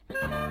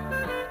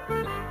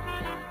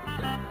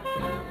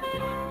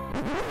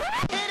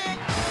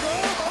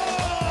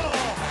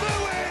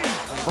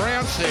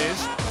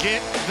says, get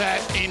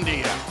that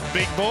India.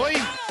 Big boy.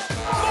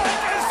 Call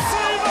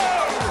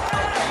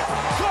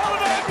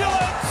an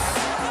ambulance!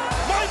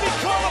 Maybe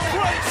call a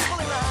police!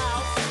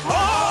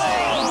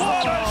 Oh,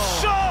 what a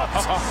shot!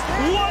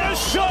 What a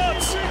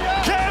shot!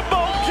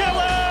 Campbell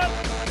Gillard!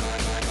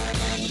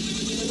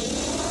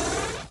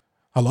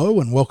 Hello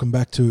and welcome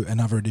back to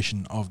another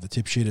edition of the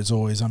Tip Sheet. As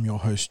always, I'm your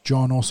host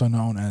John, also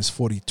known as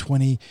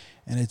 4020,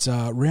 and it's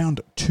round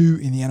 2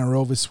 in the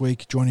NRL this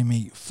week. Joining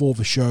me for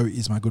the show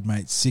is my good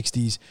mate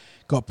 60s.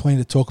 Got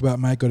plenty to talk about,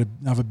 mate. Got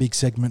another big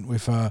segment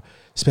with a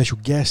special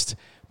guest,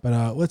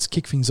 but let's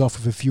kick things off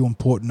with a few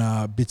important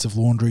bits of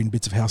laundry and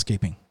bits of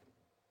housekeeping.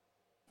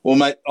 Well,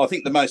 mate, I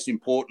think the most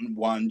important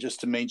one just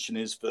to mention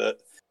is for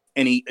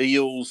any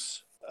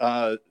Eels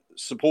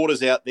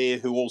supporters out there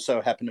who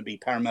also happen to be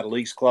Parramatta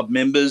Leagues Club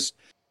members,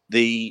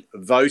 the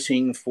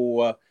voting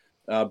for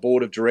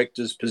Board of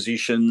Directors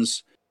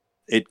positions,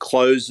 it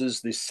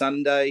closes this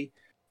Sunday.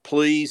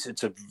 Please,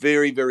 it's a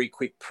very, very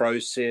quick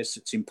process.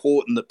 It's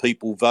important that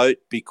people vote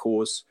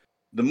because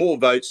the more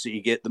votes that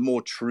you get, the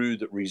more true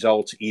that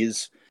result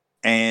is.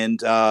 And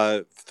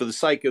for the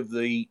sake of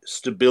the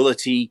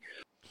stability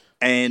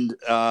and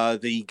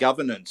the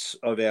governance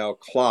of our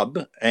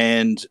club,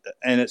 and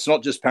it's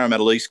not just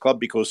Parramatta Leagues Club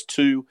because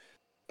two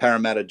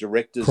Parramatta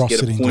directors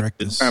get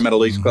appointed. Parramatta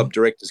Leagues Club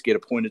directors get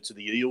appointed to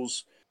the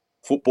Eels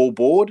Football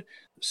Board.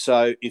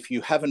 So if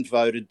you haven't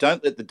voted,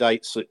 don't let the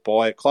date slip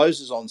by. It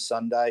closes on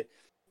Sunday.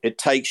 It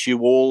takes you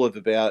all of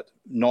about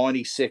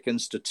 90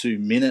 seconds to 2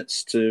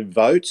 minutes to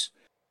vote.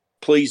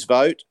 Please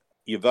vote.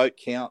 Your vote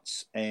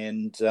counts,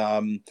 and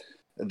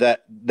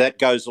that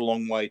goes a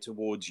long way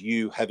towards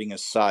you having a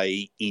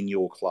say in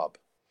your club.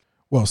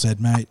 Well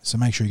said, mate. So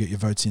make sure you get your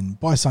votes in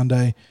by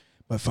Sunday.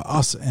 But for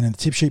us and in the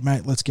tip sheet,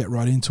 mate, let's get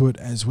right into it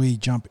as we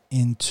jump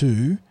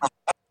into...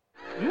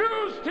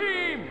 News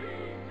team,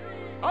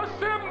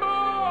 assemble!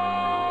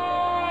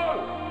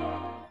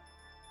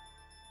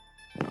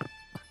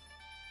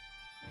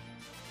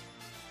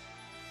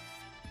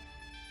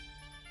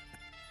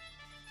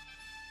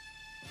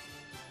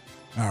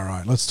 All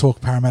right, let's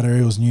talk Parramatta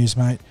Eels news,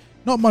 mate.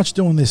 Not much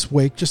doing this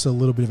week, just a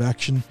little bit of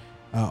action.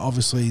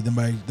 Obviously, the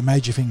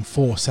major thing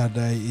for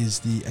Saturday is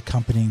the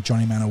accompanying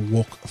Johnny Manor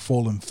Walk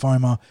for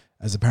Lymphoma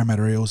as the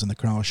Parramatta Eels and the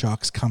Cronulla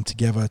Sharks come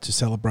together to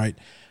celebrate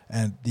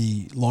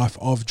the life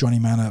of Johnny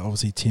Manor,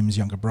 obviously Tim's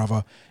younger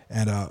brother,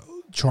 and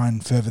try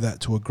and further that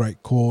to a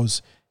great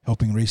cause,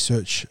 helping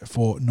research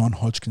for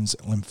non-Hodgkin's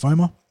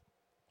lymphoma.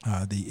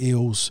 The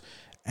Eels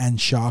and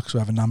Sharks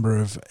will have a number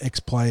of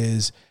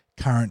ex-players,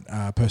 current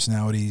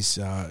personalities,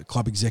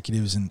 club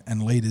executives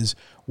and leaders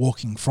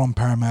walking from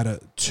Parramatta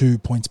to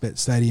PointsBet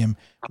Stadium,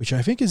 which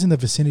I think is in the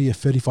vicinity of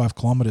 35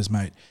 kilometres,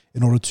 mate,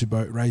 in order to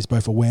raise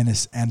both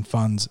awareness and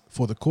funds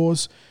for the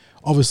cause.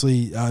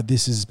 Obviously,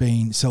 this has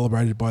been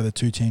celebrated by the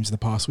two teams in the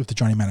past with the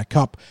Johnny Manor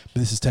Cup, but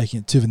this is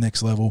taking it to the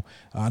next level.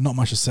 Not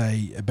much to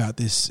say about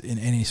this in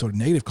any sort of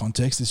negative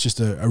context. It's just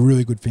a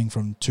really good thing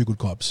from two good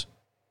clubs.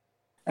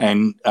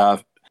 And no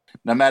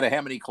matter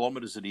how many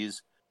kilometres it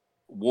is,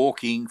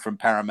 walking from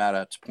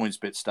Parramatta to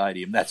PointsBet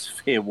Stadium, that's a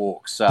fair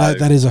walk. So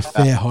that is a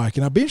fair hike,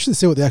 and I'd be interested to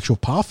see what the actual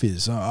path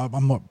is.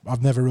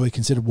 I've never really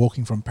considered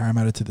walking from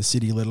Parramatta to the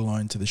city, let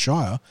alone to the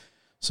Shire.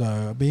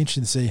 So I'd be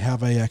interested to see how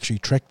they actually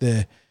trek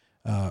there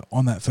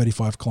on that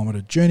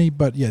 35-kilometre journey.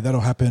 But yeah,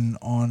 that'll happen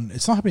on.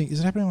 It's not happening.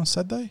 Is it happening on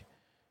Saturday,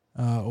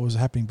 or is it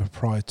happening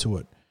prior to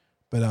it?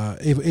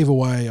 But either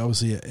way,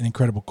 obviously an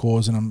incredible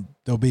cause, and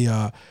there'll be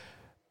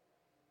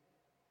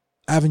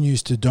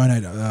avenues to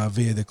donate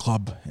via the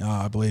club,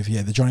 I believe.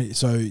 Yeah,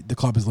 so the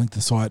club has linked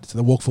the site to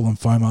the Walk for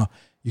Lymphoma.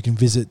 You can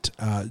visit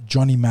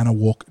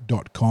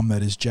johnnymanawalk.com.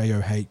 That is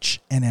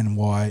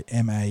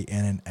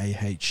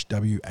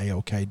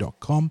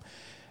JOHNNYMANNAHWALK.com.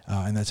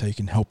 And that's how you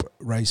can help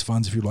raise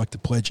funds if you'd like to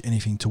pledge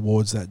anything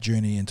towards that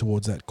journey and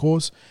towards that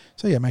cause.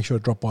 So yeah, make sure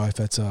to drop by if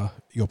that's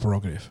your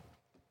prerogative.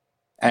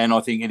 And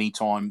I think any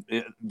time,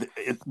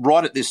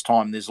 right at this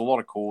time, there's a lot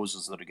of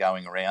causes that are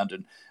going around,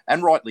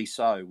 and rightly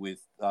so, with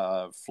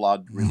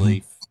flood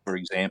relief, for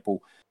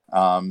example.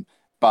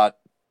 But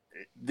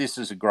this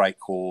is a great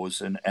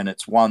cause, and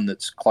it's one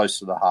that's close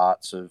to the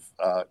hearts of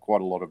quite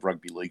a lot of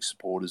rugby league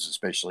supporters,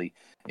 especially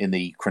in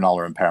the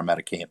Cronulla and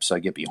Parramatta camp. So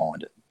get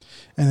behind it.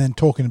 And then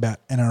talking about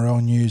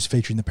NRL news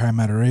featuring the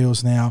Parramatta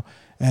Eels now.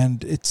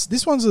 And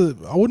this one's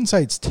I wouldn't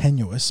say it's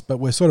tenuous, but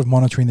we're sort of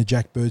monitoring the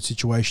Jack Bird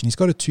situation. He's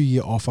got a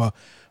 2-year offer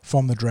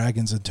from the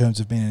Dragons in terms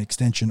of being an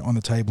extension on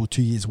the table.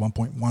 2 years,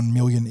 $1.1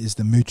 million is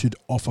the mooted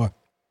offer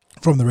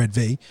from the Red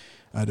V.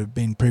 It had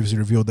been previously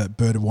revealed that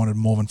Bird had wanted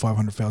more than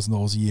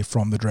 $500,000 a year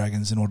from the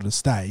Dragons in order to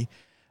stay.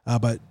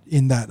 But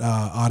in that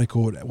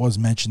article, it was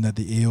mentioned that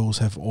the Eels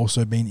have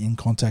also been in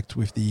contact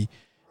with the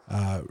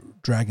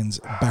Dragons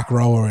back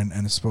rower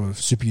and sort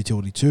of super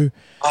utility too.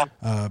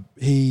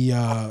 He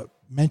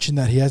mentioned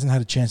that he hasn't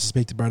had a chance to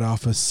speak to Brad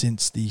Arthur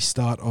since the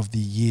start of the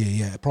year.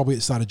 Yeah, probably at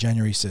the start of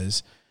January, he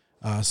says.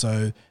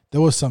 So there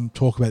was some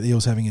talk about the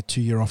Eels having a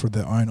 2-year offer of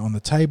their own on the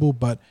table,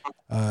 but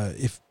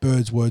if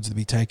Bird's words are to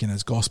be taken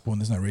as gospel,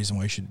 and there's no reason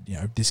why you should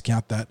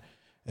discount that,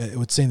 it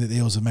would seem that the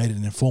Eels have made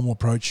an informal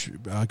approach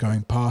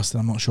going past,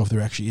 and I'm not sure if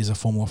there actually is a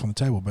formal offer on the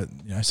table, but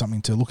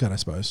something to look at, I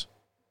suppose.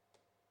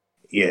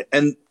 Yeah,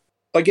 and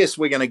I guess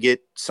we're going to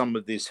get some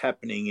of this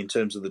happening in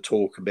terms of the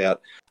talk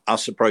about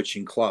us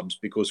approaching clubs,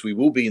 because we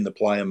will be in the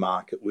player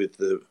market with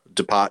the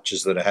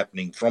departures that are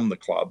happening from the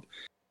club.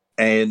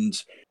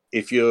 And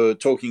if you're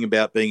talking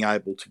about being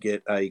able to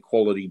get a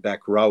quality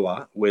back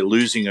rower, we're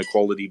losing a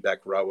quality back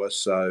rower.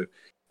 So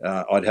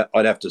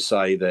I'd have to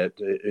say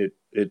that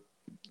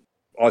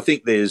I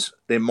think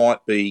there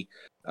might be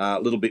a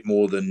little bit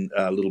more than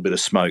a little bit of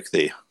smoke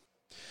there.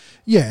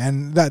 Yeah,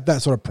 and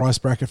that sort of price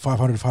bracket,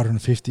 500 to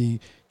 550,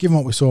 given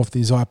what we saw with the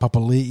Isaiah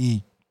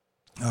Papali'i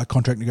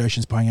contract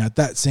negotiations playing out,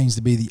 that seems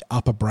to be the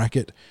upper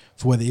bracket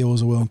for where the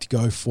Eels are willing to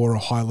go for a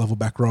high-level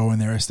back rower in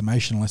their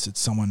estimation, unless it's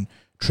someone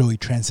truly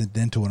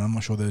transcendental, and I'm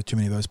not sure there are too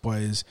many of those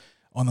players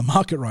on the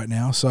market right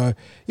now. So,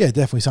 yeah,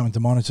 definitely something to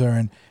monitor,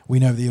 and we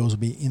know the Eels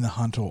will be in the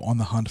hunt or on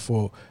the hunt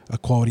for a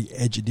quality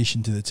edge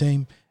addition to the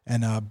team,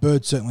 and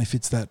Bird certainly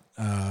fits that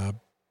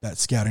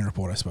scouting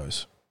report, I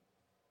suppose.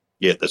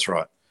 Yeah, that's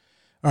right.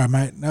 All right,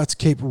 mate, now let's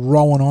keep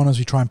rolling on as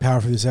we try and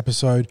power through this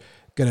episode.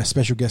 Got a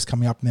special guest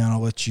coming up now, and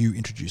I'll let you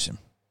introduce him.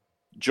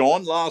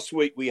 John, last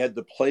week we had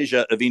the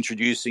pleasure of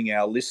introducing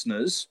our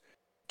listeners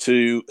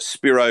to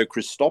Spiro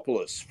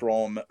Christopoulos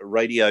from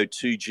Radio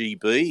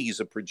 2GB. He's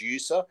a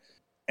producer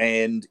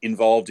and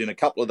involved in a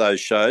couple of those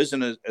shows,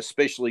 and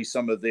especially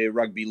some of their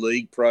rugby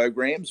league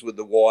programs with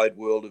the Wide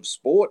World of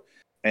Sport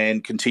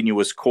and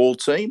Continuous Call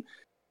Team.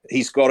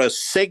 He's got a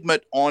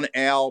segment on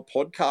our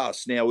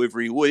podcast now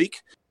every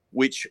week,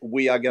 which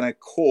we are going to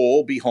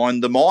call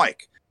Behind the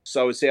Mic.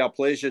 So it's our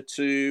pleasure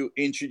to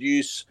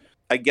introduce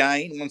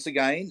once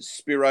again,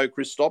 Spiro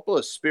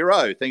Christopoulos.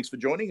 Spiro, thanks for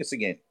joining us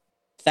again.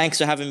 Thanks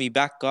for having me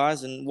back,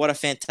 guys, and what a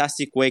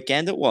fantastic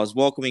weekend it was,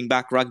 welcoming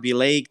back rugby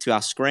league to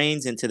our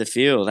screens and to the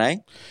field, eh?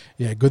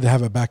 Yeah, good to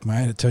have it back,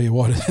 mate. I tell you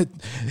what,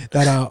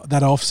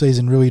 that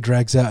off-season really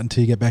drags out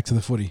until you get back to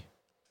the footy.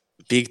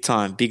 Big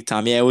time.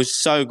 Yeah, it was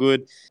so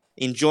good.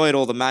 Enjoyed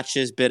all the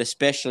matches, but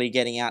especially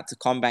getting out to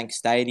CommBank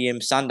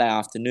Stadium Sunday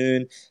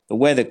afternoon. The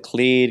weather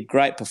cleared,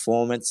 great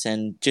performance,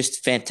 and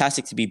just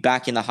fantastic to be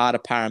back in the heart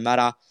of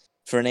Parramatta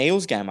for an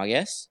Eels game, I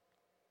guess.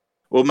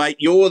 Well, mate,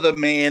 you're the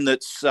man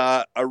that's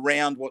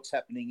around what's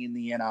happening in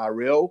the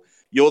NRL.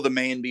 You're the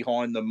man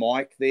behind the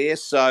mic there.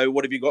 So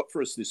what have you got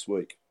for us this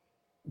week?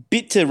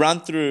 Bit to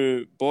run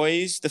through,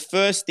 boys. The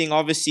first thing,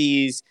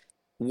 obviously, is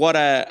what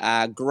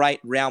a great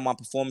round one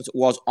performance it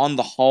was on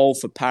the whole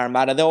for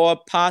Parramatta. There were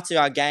parts of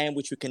our game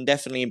which we can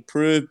definitely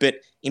improve, but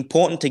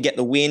important to get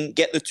the win,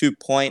 get the 2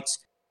 points,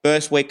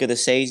 first week of the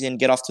season,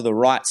 get off to the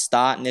right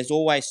start. And there's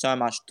always so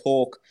much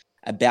talk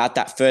about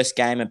that first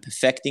game and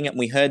perfecting it. And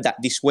we heard that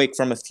this week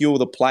from a few of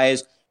the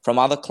players from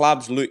other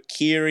clubs. Luke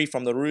Keary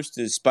from the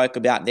Roosters spoke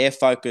about their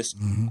focus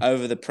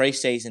over the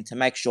preseason to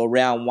make sure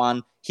round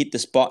one hit the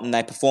spot and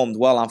they performed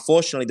well.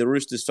 Unfortunately, the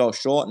Roosters fell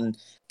short and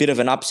bit of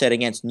an upset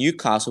against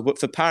Newcastle. But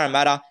for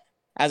Parramatta,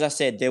 as I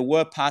said, there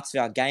were parts of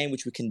our game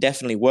which we can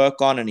definitely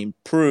work on and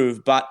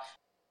improve. But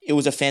it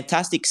was a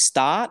fantastic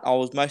start. I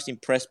was most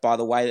impressed by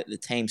the way that the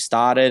team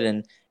started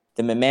and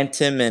the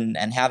momentum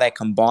and how they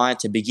combined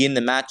to begin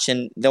the match.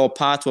 And there were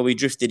parts where we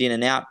drifted in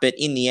and out. But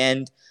in the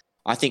end,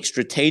 I think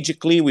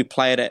strategically we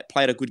played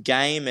a good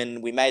game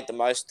and we made the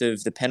most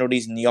of the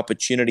penalties and the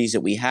opportunities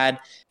that we had.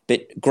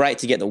 But great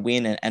to get the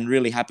win and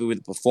really happy with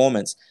the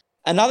performance.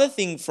 Another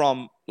thing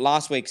from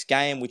last week's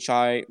game, which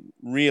I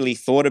really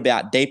thought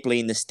about deeply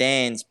in the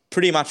stands,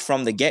 pretty much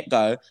from the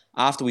get-go,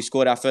 after we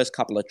scored our first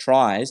couple of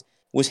tries,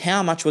 was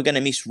how much we're going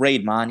to miss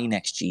Reed Mahoney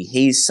next year.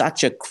 He's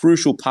such a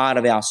crucial part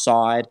of our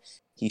side.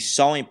 He's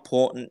so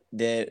important.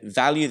 The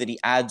value that he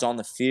adds on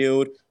the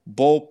field,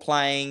 ball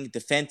playing,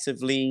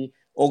 defensively,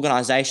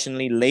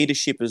 organisationally,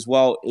 leadership as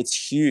well,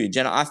 it's huge.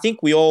 And I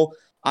think we all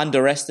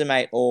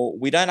underestimate or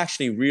we don't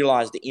actually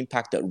realise the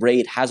impact that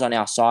Reed has on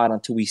our side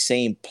until we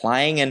see him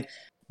playing. And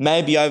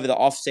maybe over the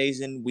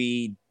off-season,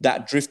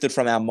 that drifted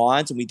from our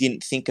minds and we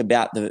didn't think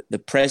about the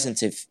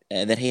presence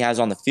that he has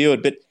on the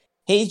field. But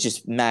he's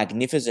just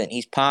magnificent.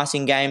 His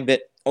passing game,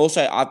 but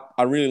also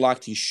I really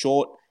liked his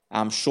short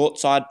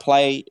side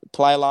play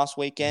last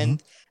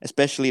weekend,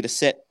 especially to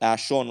set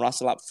Sean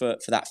Russell up for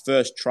that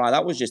first try.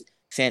 That was just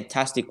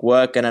fantastic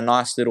work and a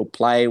nice little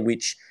play,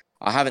 which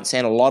I haven't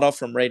seen a lot of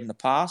from Reed in the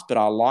past, but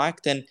I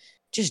liked. And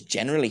just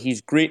generally,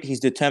 his grit, his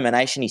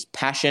determination, his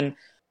passion.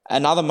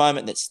 Another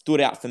moment that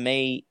stood out for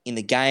me in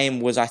the game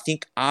was, I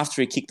think,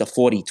 after he kicked the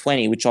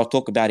 40-20, which I'll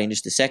talk about in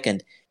just a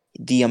second,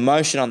 the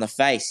emotion on the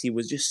face. He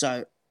was just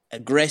so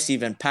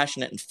aggressive and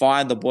passionate and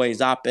fired the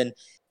boys up. And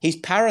he's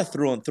para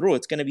through and through.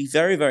 It's going to be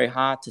very, very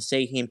hard to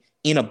see him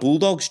in a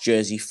Bulldogs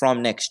jersey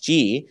from next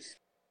year.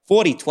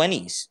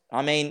 40-20s.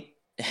 I mean,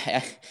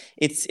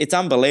 it's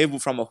unbelievable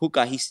from a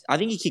hooker. I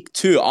think he kicked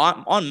two.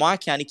 On my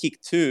count, he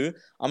kicked two.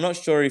 I'm not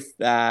sure if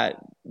the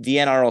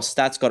NRL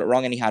stats got it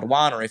wrong and he had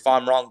one, or if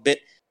I'm wrong, but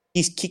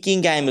his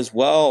kicking game as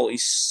well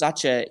is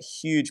such a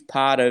huge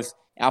part of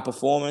our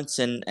performance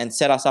and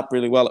set us up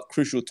really well at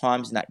crucial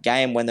times in that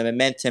game when the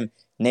momentum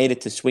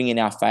needed to swing in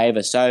our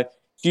favour. So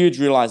huge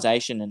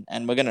realisation,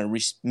 and we're going to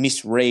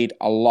miss Reid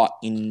a lot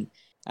in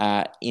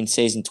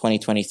season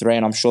 2023,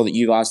 and I'm sure that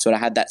you guys sort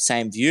of had that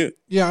same view.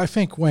 Yeah, I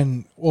think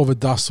when all the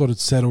dust sort of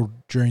settled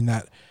during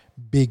that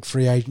big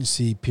free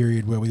agency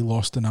period where we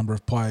lost a number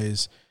of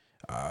players,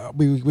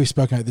 we've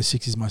spoken about the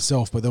Sixers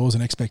myself, but there was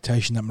an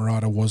expectation that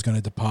Murata was going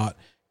to depart,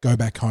 go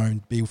back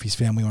home, be with his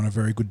family on a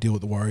very good deal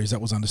at the Warriors.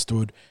 That was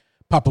understood.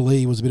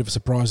 Papali'i was a bit of a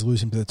surprise to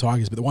lose him to the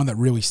Tigers, but the one that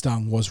really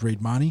stung was Reid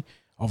Marnie,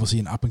 obviously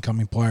an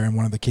up-and-coming player in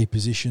one of the key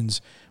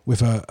positions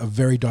with a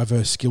very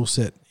diverse skill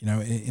set,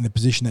 in the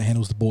position that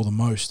handles the ball the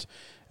most.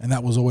 And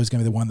that was always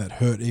going to be the one that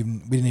hurt. We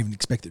didn't even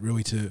expect it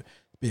really to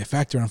be a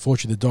factor.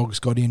 Unfortunately, the Dogs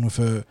got in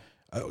with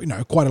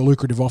quite a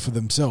lucrative offer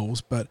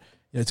themselves, but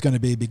it's going to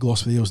be a big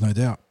loss for the Eels, no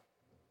doubt.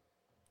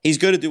 He's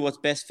got to do what's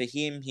best for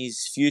him,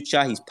 his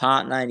future, his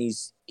partner, and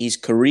his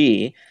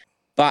career.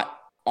 But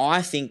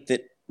I think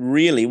that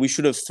really we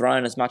should have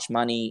thrown as much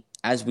money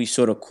as we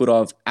sort of could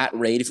have at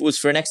Reid. If it was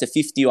for an extra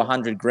 50 or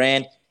 100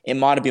 grand, it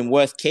might have been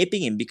worth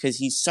keeping him because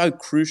he's so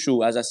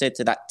crucial, as I said,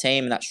 to that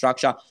team and that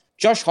structure.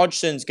 Josh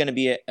Hodgson's going to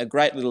be a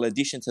great little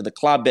addition to the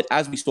club, but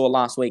as we saw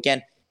last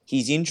weekend,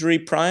 he's injury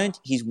prone.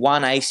 He's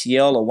one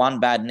ACL or one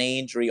bad knee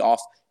injury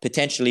off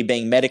potentially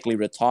being medically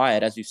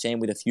retired, as we've seen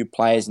with a few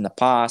players in the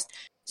past.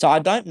 So I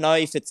don't know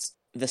if it's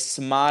the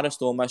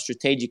smartest or most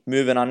strategic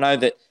move, and I know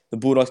that the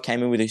Bulldogs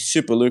came in with a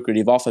super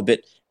lucrative offer,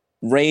 but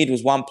Reid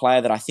was one player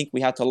that I think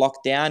we had to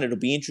lock down. It'll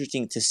be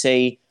interesting to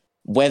see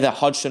whether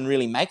Hodgson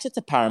really makes it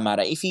to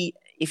Parramatta. If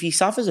he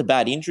suffers a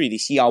bad injury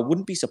this year, I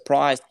wouldn't be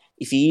surprised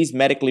if he is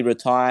medically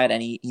retired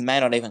and he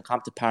may not even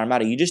come to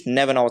Parramatta. You just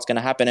never know what's going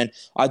to happen. And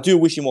I do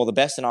wish him all the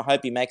best, and I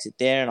hope he makes it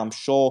there, and I'm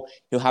sure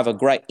he'll have a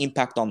great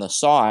impact on the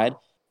side,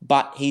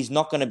 but he's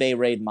not going to be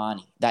Reid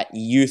Marnie, that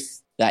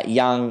youth, that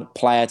young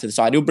player to the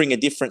side. He'll bring a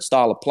different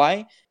style of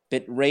play,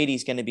 but Reid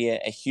is going to be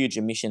a huge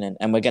omission,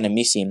 and we're going to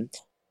miss him.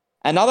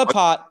 Another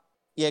part...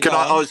 Yeah,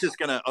 I was just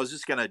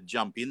gonna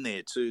jump in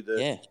there too.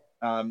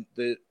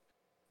 The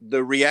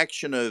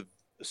reaction of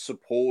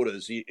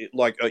supporters,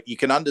 you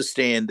can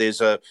understand. There's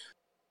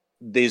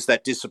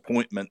that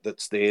disappointment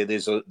that's there.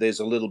 There's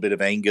a little bit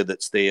of anger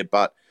that's there,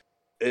 but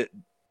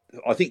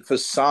I think for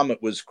some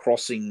it was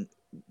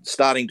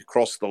starting to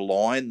cross the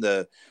line.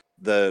 The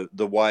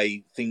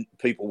way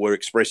people were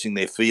expressing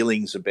their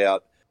feelings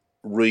about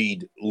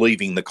Reid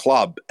leaving the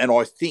club, and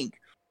I think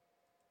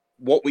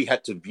what we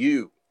had to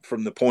view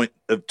from the point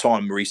of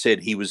time where he said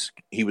he was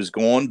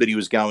gone, but he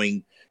was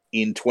going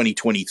in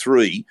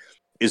 2023,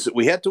 is that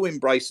we had to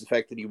embrace the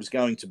fact that he was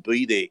going to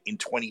be there in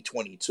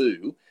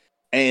 2022.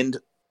 And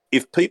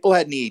if people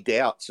had any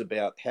doubts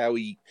about how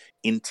he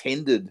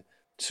intended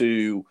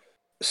to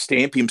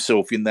stamp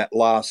himself in that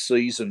last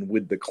season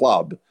with the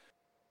club,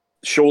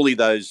 surely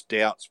those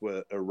doubts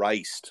were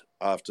erased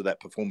after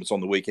that performance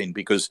on the weekend,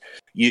 because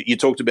you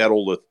talked about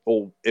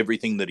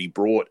everything that he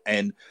brought,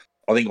 and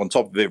I think on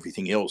top of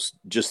everything else,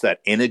 just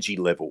that energy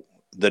level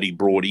that he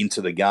brought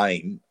into the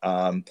game,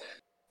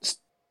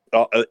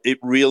 it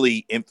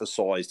really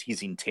emphasised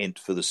his intent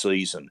for the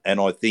season.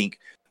 And I think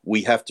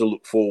we have to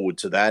look forward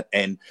to that.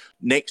 And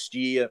next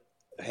year,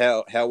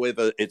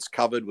 however it's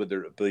covered,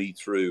 whether it be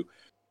through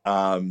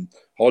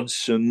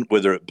Hodgson,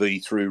 whether it be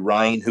through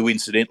Rain, who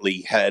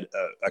incidentally had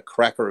a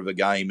cracker of a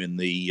game in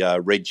the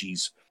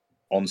Reggies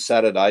on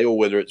Saturday, or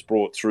whether it's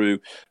brought through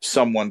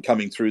someone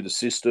coming through the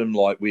system,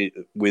 like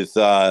with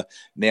now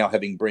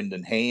having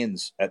Brendan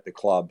Hands at the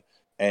club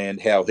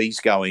and how he's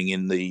going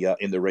in the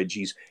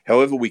Reggies.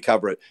 However we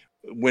cover it,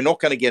 we're not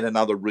going to get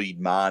another Reid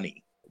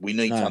Marnie. We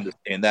need to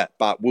understand that.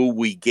 But will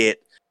we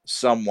get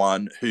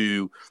someone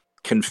who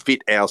can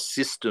fit our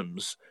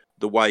systems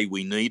the way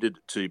we needed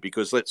to?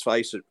 Because let's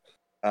face it,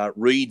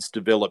 Reid's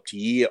developed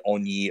year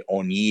on year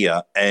on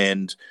year,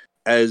 and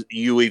as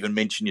you even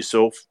mentioned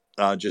yourself,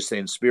 just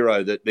then,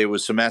 Spiro, that there were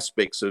some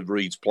aspects of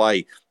Reid's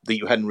play that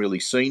you hadn't really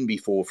seen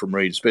before from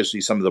Reid,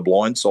 especially some of the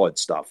blindside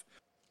stuff.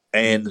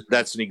 And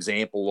that's an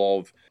example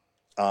of,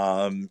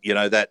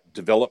 that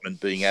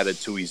development being added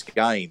to his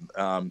game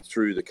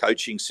through the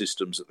coaching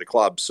systems at the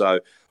club.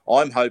 So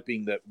I'm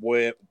hoping that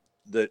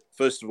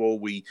first of all,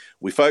 we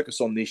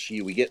focus on this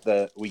year, we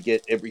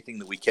get everything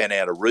that we can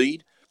out of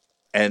Reid,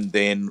 and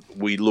then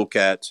we look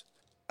at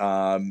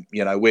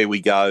where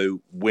we go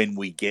when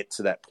we get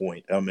to that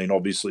point. I mean,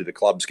 obviously the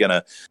club's going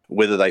to,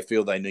 whether they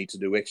feel they need to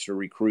do extra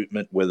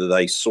recruitment, whether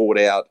they sort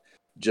out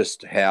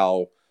just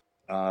how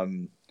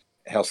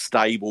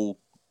stable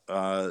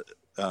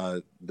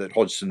that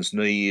Hodgson's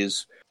knee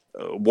is,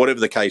 whatever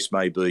the case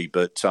may be.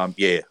 But,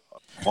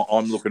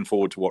 I'm looking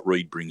forward to what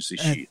Reid brings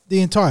this year.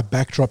 The entire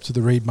backdrop to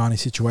the Reid Marnie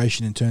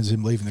situation in terms of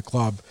him leaving the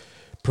club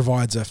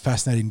provides a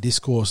fascinating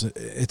discourse.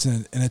 It's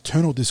an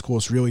eternal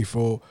discourse really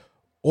for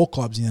all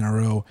clubs in the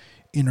NRL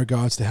in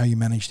regards to how you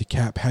manage the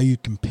cap, how you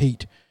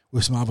compete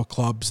with some other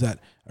clubs that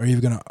are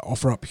either going to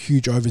offer up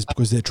huge overs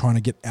because they're trying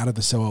to get out of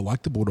the cellar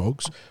like the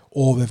Bulldogs,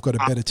 or they've got a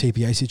better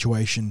TPA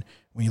situation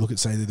when you look at,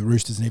 say, the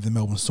Roosters and even the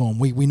Melbourne Storm.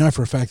 We know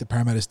for a fact that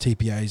Parramatta's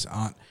TPAs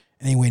aren't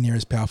anywhere near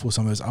as powerful as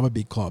some of those other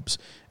big clubs,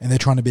 and they're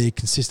trying to be a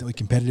consistently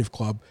competitive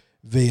club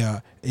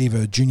via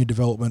either junior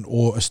development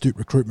or astute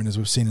recruitment, as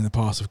we've seen in the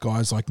past of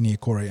guys like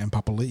Niokore and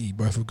Papali'i,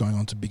 both are going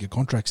on to bigger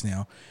contracts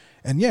now.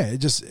 And yeah,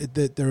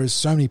 there is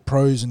so many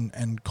pros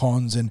and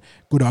cons and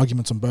good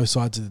arguments on both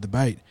sides of the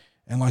debate.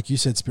 And like you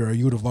said, Spiro,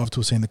 you would have loved to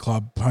have seen the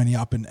club pony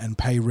up and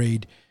pay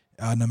Reid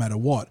no matter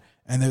what.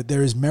 And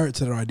there is merit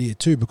to that idea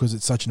too, because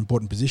it's such an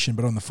important position.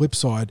 But on the flip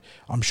side,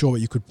 I'm sure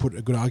you could put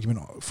a good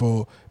argument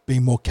for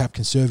being more cap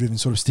conservative and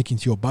sort of sticking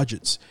to your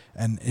budgets.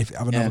 And if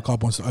another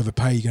club wants to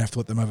overpay, you're going to have to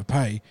let them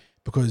overpay,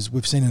 because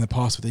we've seen in the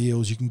past with the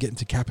Eels, you can get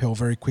into cap hell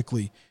very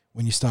quickly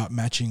when you start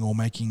matching or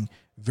making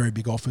very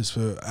big offers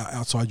for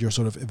outside your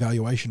sort of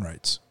evaluation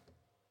rates.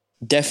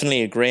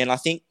 Definitely agree. And I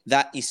think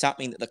that is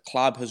something that the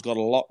club has got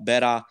a lot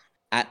better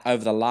at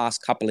over the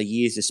last couple of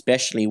years,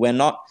 especially. We're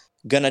not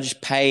going to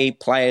just pay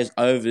players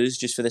overs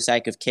just for the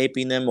sake of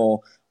keeping them,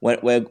 or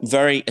we're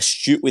very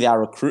astute with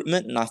our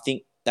recruitment. And I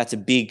think that's a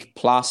big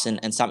plus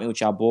and something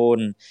which our board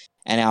and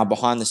our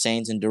behind the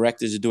scenes and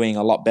directors are doing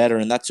a lot better.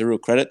 And that's a real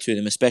credit to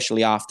them,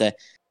 especially after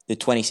the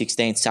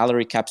 2016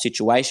 salary cap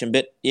situation.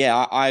 But yeah,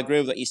 I agree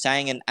with what you're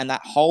saying. And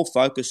that whole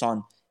focus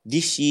on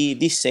this year,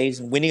 this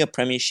season, winning a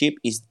premiership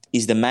is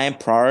the main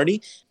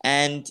priority.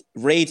 And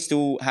Reid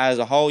still has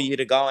a whole year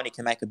to go, and he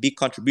can make a big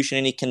contribution,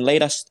 and he can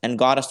lead us and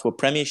guide us to a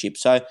premiership.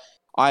 So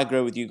I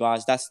agree with you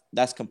guys.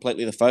 That's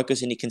completely the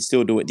focus, and he can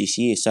still do it this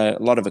year. So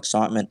a lot of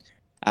excitement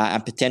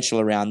and potential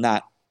around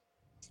that.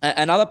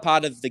 Another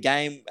part of the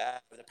game,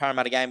 the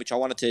Parramatta game, which I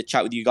wanted to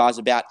chat with you guys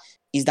about,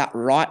 is that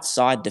right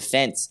side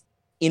defence.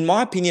 In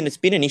my opinion, it's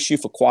been an issue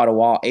for quite a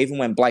while, even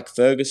when Blake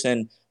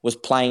Ferguson was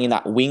playing in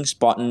that wing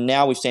spot. And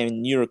now we've seen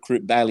new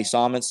recruit Bailey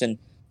Simonson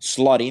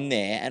slot in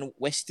there, and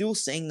we're still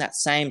seeing that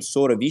same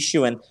sort of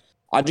issue. And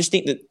I just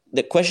think that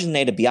the questions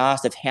need to be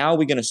asked of how are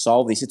we going to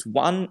solve this. It's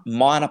one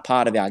minor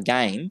part of our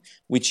game,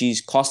 which is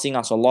costing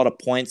us a lot of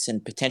points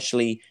and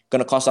potentially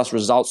going to cost us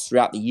results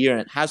throughout the year, and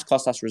it has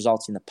cost us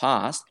results in the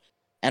past.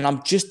 And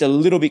I'm just a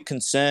little bit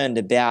concerned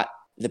about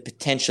the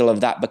potential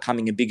of that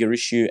becoming a bigger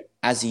issue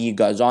as the year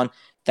goes on.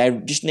 They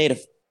just need to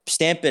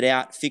stamp it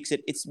out, fix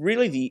it. It's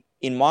really,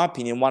 in my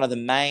opinion, one of the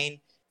main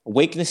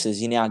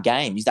weaknesses in our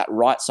game is that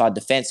right side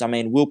defence. I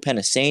mean, Will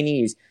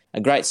Penasini is a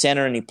great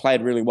centre and he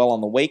played really well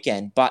on the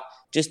weekend, but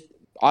just,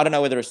 I don't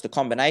know whether it's the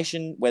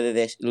combination, whether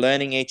they're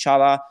learning each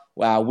other.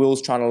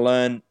 Will's trying to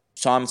learn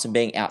Simonson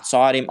being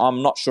outside him.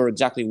 I'm not sure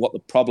exactly what the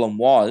problem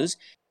was,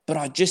 but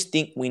I just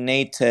think we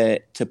need to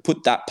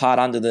put that part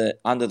under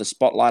the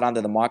spotlight, under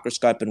the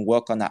microscope, and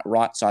work on that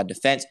right side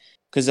defence.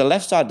 Because the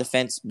left side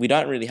defence, we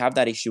don't really have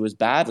that issue as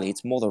badly.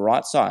 It's more the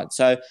right side.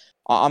 So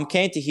I'm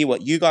keen to hear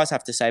what you guys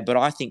have to say, but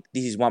I think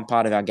this is one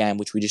part of our game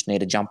which we just need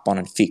to jump on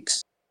and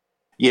fix.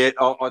 Yeah,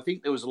 I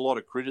think there was a lot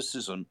of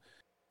criticism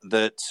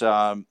that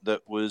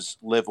was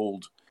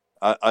levelled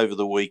over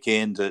the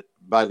weekend at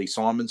Bailey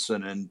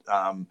Simonson, and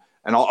I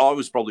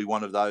was probably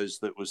one of those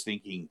that was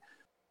thinking,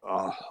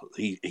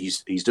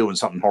 he's doing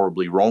something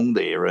horribly wrong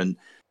there, and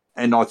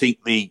I think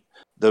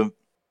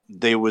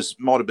there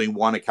might have been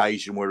one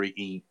occasion where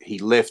he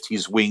left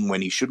his wing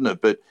when he shouldn't have.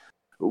 But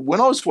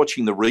when I was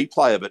watching the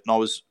replay of it,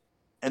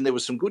 and there were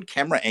some good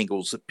camera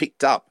angles that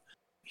picked up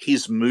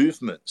his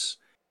movements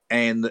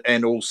and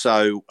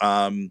also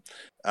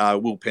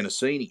Will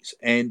Penasini's,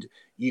 and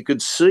you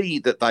could see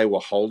that they were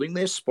holding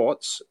their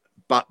spots,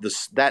 but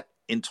that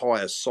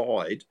entire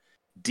side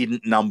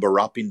didn't number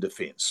up in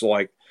defence.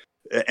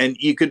 And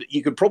you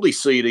could probably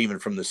see it even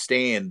from the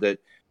stand that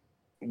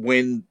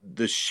when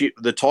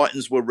the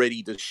Titans were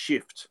ready to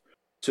shift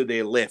to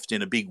their left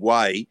in a big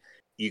way,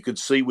 you could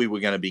see we were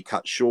going to be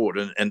cut short,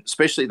 and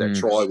especially that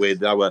try where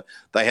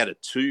they had a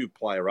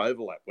 2-player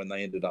overlap when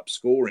they ended up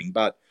scoring.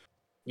 But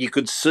you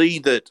could see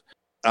that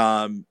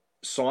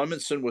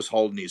Simonson was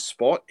holding his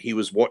spot. He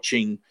was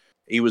watching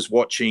Will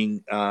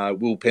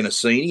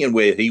Penasini and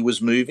where he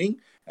was moving,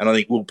 and I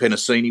think Will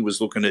Penasini was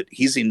looking at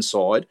his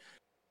inside.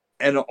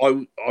 And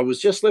I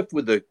was just left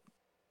with the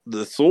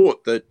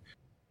thought that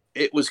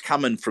it was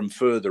coming from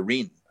further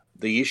in,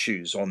 the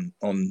issues on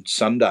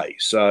Sunday.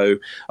 So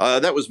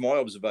that was my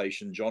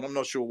observation, John. I'm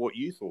not sure what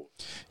you thought.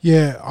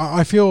 Yeah,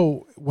 I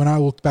feel when I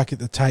looked back at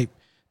the tape,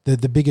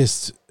 the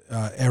biggest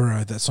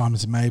error that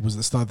Simonson made was at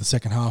the start of the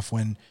second half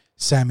when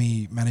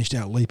Sammy managed to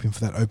outleap him for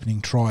that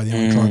opening try, the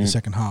only try of the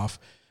second half.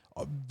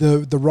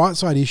 The right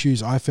side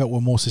issues I felt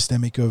were more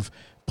systemic of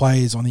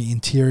players on the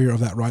interior of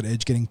that right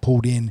edge getting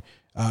pulled in,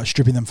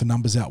 stripping them for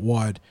numbers out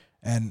wide.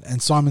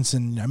 And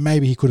Simonson,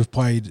 maybe he could have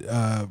played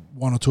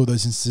one or two of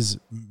those instances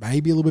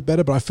maybe a little bit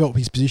better, but I felt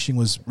his positioning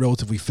was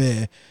relatively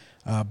fair.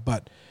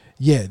 But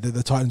yeah,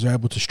 the Titans are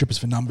able to strip us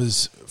for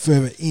numbers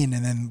further in,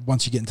 and then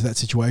once you get into that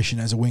situation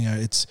as a winger,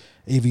 it's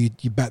either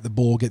you bat the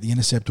ball, get the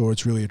intercept, or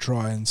it's really a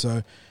try. And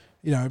so,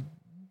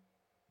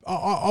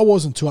 I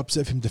wasn't too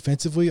upset with him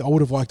defensively. I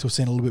would have liked to have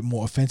seen a little bit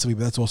more offensively,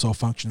 but that's also a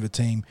function of a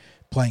team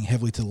playing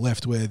heavily to the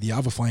left, where the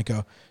other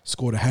flanker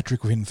scored a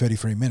hat-trick within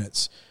 33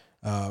 minutes.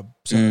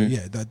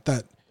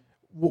 That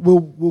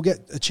we'll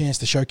get a chance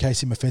to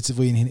showcase him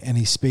offensively and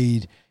his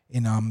speed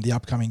in the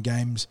upcoming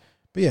games.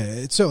 But yeah,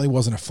 it certainly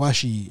wasn't a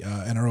flashy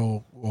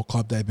NRL or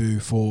club debut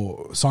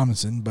for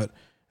Simonson, but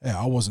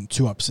I wasn't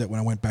too upset when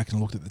I went back and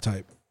looked at the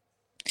tape.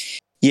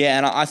 Yeah,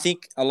 and I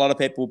think a lot of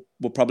people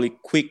were probably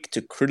quick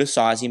to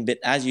criticise him, but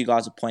as you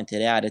guys have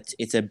pointed out,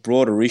 it's a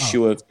broader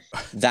issue of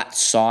that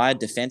side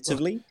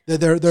defensively.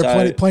 There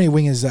are plenty of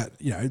wingers that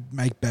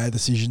make bad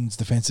decisions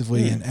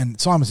defensively, and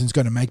Simonson's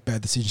going to make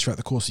bad decisions throughout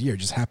the course of the year. It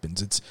just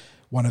happens. It's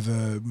one of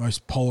the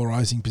most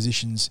polarising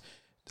positions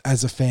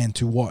as a fan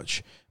to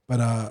watch.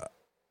 But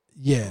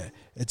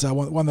it's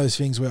one of those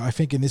things where I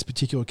think in this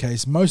particular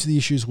case, most of the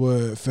issues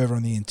were further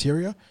on the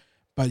interior.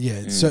 But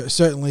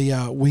certainly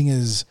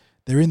wingers.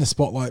 They're in the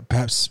spotlight,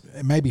 perhaps.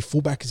 Maybe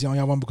fullback is the only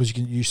other one because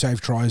you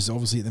save tries,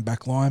 obviously, in the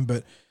back line.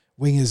 But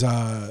wingers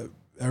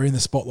are in the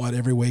spotlight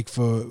every week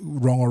for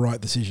wrong or right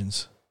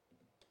decisions.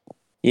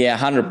 Yeah,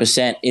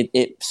 100%.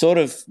 It sort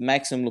of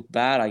makes them look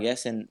bad, I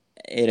guess, and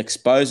it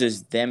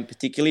exposes them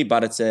particularly,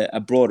 but it's a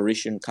broader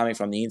issue coming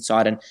from the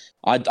inside. And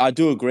I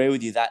do agree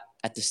with you that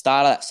at the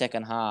start of that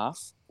second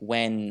half,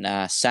 when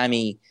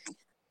Sammy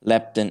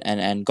leapt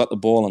and got the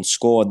ball and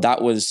scored,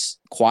 that was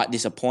quite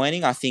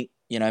disappointing. I think,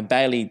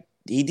 Bailey...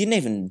 He didn't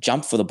even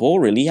jump for the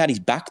ball, really. He had his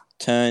back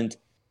turned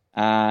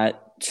to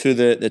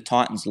the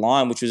Titans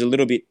line, which was a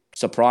little bit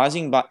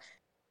surprising, but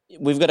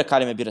we've got to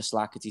cut him a bit of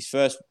slack. It's his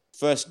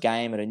first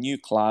game at a new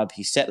club.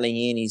 He's settling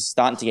in. He's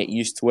starting to get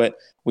used to it.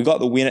 We got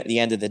the win at the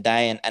end of the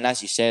day, and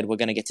as you said, we're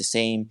going to get to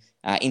see him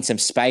in some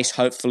space,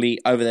 hopefully,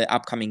 over the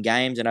upcoming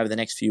games and over the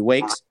next few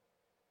weeks.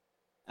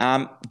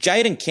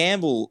 Jayden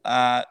Campbell,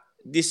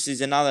 this is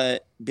another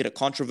bit of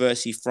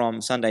controversy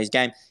from Sunday's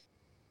game.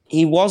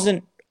 He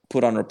wasn't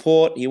put on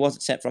report. He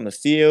wasn't sent from the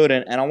field.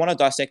 And I want to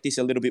dissect this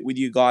a little bit with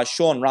you guys.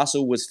 Sean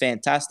Russell was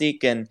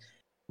fantastic and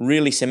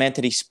really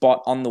cemented his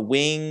spot on the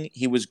wing.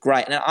 He was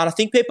great. And I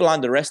think people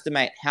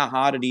underestimate how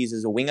hard it is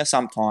as a winger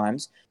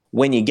sometimes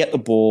when you get the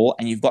ball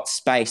and you've got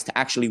space to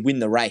actually win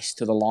the race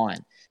to the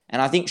line.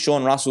 And I think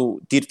Sean Russell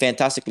did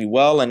fantastically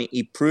well and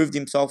he proved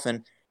himself,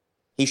 and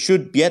he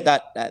should be at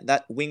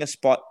that winger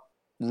spot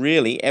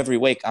really every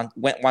week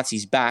once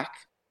he's back.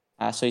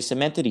 So he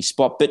cemented his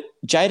spot. But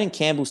Jayden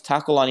Campbell's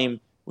tackle on him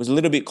was a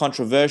little bit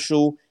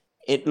controversial.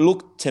 It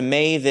looked to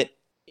me that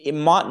it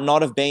might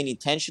not have been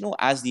intentional,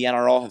 as the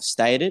NRL have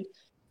stated,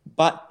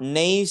 but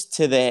knees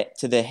to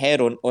the head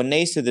or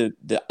knees to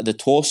the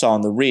torso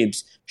and the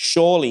ribs,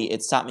 surely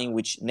it's something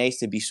which needs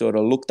to be sort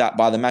of looked at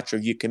by the match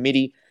review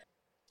committee.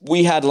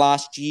 We had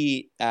last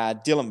year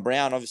Dylan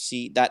Brown,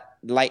 obviously that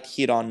late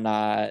hit on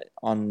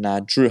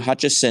Drew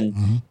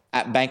Hutchison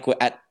at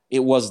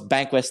it was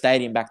Bankwest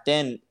Stadium back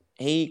then.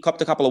 He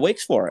copped a couple of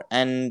weeks for it,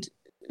 and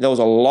there was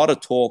a lot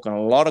of talk and a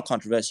lot of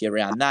controversy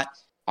around that.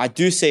 I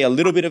do see a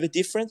little bit of a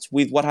difference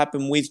with what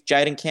happened with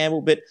Jayden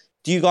Campbell, but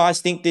do you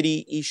guys think that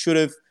he should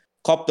have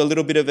copped a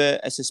little bit of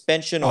a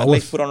suspension or at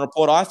least put on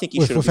report? I think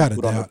he should have been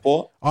put on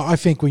report. I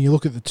think when you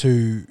look at the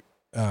two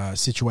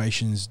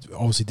situations,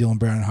 obviously Dylan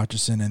Brown and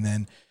Hutchison and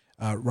then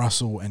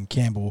Russell and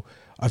Campbell,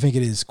 I think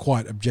it is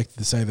quite objective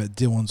to say that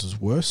Dylan's was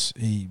worse.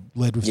 He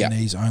led with the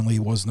knees only,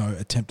 was no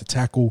attempt to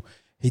tackle.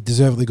 He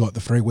deservedly got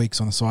the 3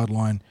 weeks on the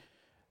sideline.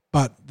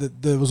 But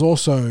there was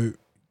also,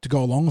 to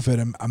go along with it,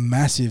 a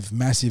massive,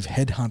 massive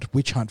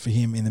witch hunt for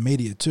him in the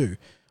media too.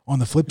 On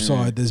the flip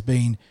side, there's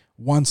been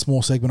one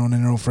small segment on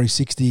NRL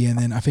 360, and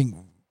then I think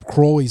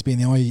Crawley's been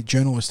the only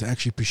journalist to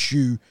actually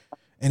pursue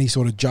any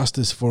sort of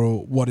justice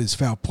for what is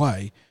foul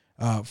play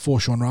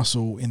for Sean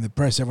Russell in the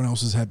press. Everyone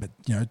else has had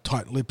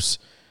tight lips,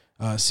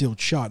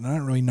 sealed shut, and I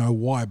don't really know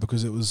why,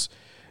 because it was...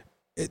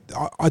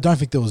 I don't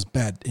think there was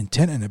bad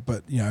intent in it,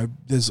 but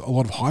there's a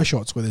lot of high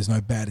shots where there's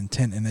no bad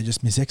intent and they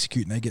just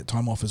misexecute and they get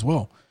time off as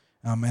well.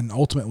 And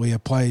ultimately, a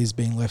player is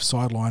being left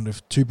sidelined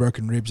with 2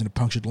 broken ribs and a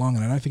punctured lung,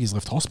 and I don't think he's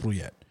left hospital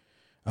yet.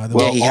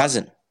 He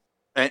hasn't.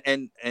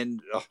 And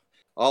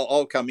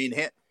I'll come in.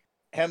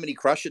 How many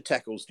crusher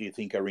tackles do you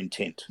think are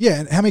intent?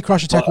 Yeah, and how many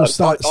crusher tackles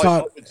start?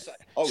 I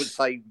would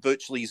say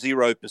virtually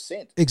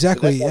 0%.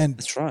 Exactly, So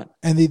that's right.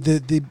 And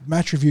the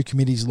match review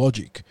committee's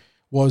logic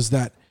was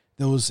that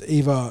there was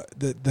either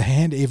the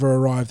hand either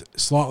arrived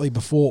slightly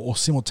before or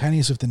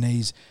simultaneous with the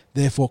knees,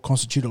 therefore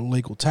constituted a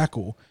legal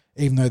tackle,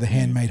 even though the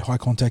hand made high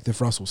contact with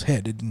Russell's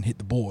head. It didn't hit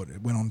the board.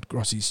 It went on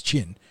Rossi's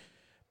chin.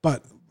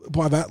 But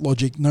by that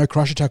logic, no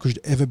crusher tackle should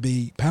ever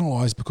be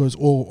penalised, because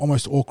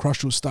almost all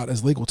crushers start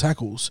as legal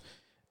tackles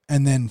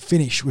and then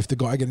finish with the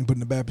guy getting put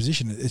in a bad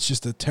position. It's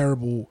just a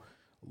terrible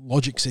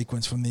logic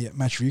sequence from the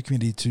match review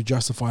committee to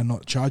justify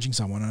not charging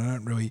someone. I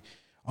don't really...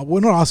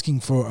 We're not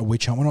asking for a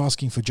witch hunt. We're not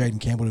asking for Jayden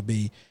Campbell to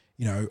be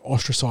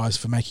ostracised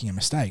for making a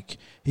mistake.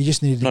 He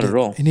just needed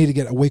to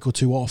get a week or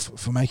 2 off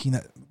for making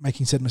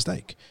said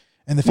mistake.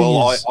 And the thing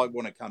is, I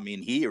want to come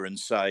in here and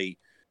say,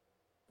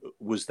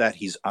 was that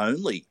his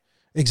only?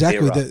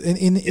 Exactly.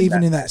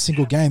 Even in that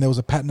single game, there was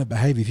a pattern of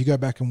behaviour. If you go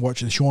back and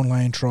watch the Sean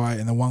Lane try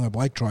and the Wanga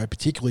Blake try,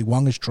 particularly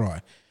Wanga's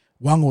try,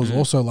 Wanga was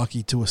also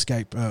lucky to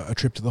escape a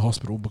trip to the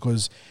hospital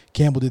because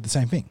Campbell did the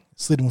same thing,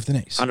 slid him with the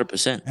knees.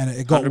 100%. And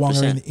it got 100%.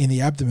 Wanga in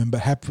the abdomen,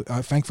 but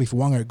thankfully for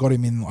Wanga, it got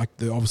him in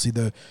obviously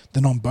the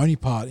non-bony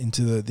part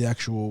into the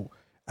actual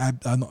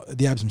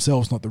the abs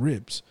themselves, not the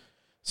ribs.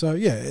 So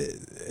yeah,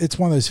 it's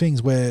one of those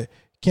things where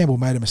Campbell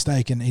made a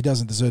mistake and he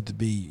doesn't deserve to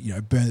be,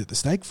 burned at the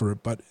stake for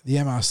it. But the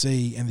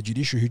MRC and the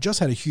judiciary, who just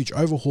had a huge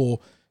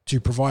overhaul to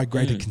provide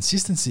greater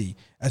consistency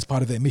as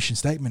part of their mission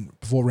statement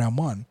before round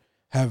one,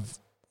 have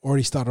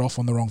already started off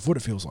on the wrong foot,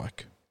 it feels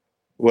like.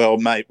 Well,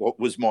 mate, what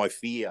was my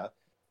fear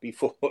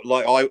before?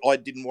 Like, I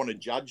didn't want to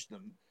judge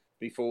them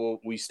before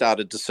we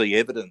started to see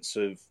evidence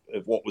of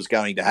what was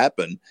going to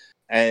happen.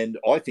 And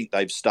I think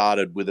they've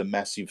started with a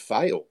massive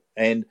fail.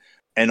 And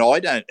I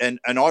don't, and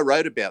I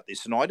wrote about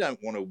this, and I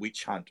don't want to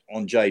witch hunt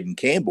on Jayden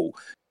Campbell.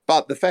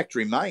 But the fact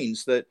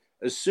remains that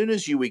as soon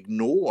as you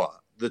ignore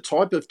the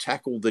type of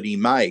tackle that he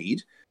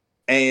made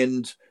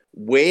and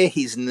where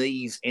his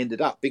knees ended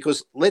up,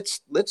 because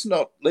let's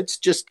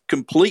just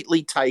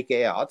completely take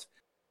out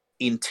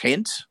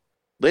intent.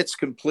 Let's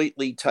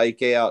completely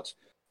take out,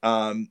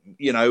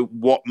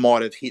 what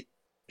might have hit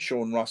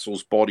Sean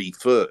Russell's body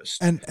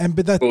first.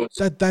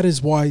 But that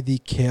is why the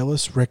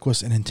careless,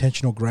 reckless, and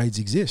intentional grades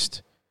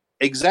exist.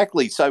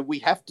 Exactly. So we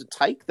have to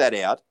take that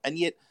out, and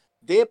yet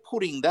they're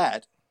putting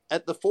that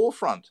at the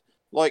forefront.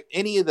 Like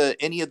any of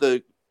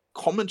the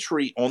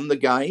commentary on the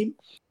game,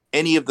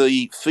 any of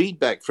the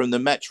feedback from the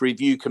match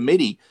review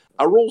committee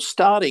are all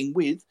starting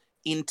with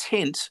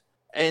intent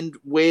and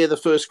where the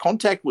first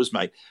contact was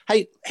made.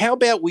 Hey, how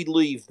about we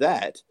leave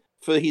that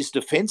for his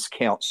defence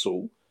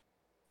counsel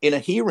in a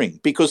hearing,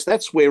 because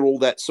that's where all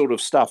that sort of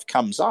stuff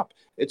comes up.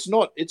 It's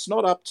not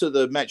up to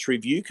the match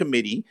review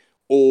committee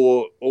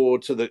or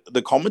to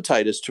the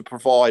commentators to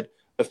provide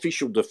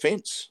official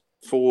defence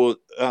for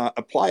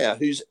a player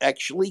who's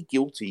actually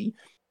guilty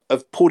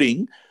of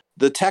putting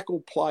the tackle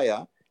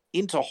player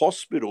into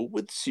hospital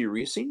with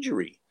serious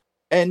injury.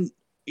 And,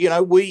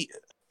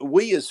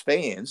 we as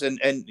fans,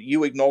 and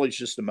you acknowledged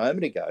just a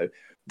moment ago,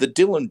 that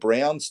Dylan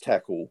Brown's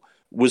tackle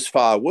was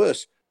far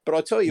worse. But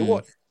I tell you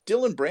what,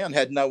 Dylan Brown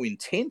had no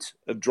intent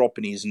of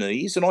dropping his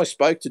knees, and I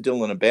spoke to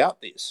Dylan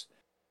about this.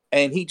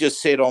 And he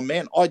just said, oh,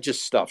 man, I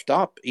just stuffed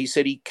up. He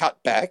said he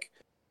cut back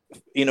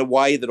in a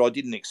way that I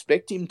didn't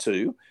expect him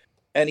to.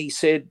 And he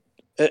said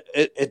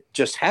it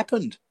just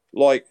happened.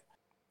 Like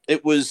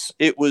it was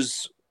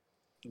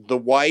the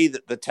way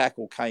that the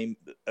tackle came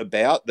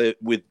about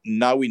with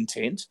no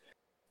intent,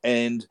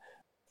 and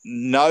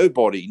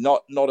nobody,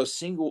 not a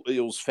single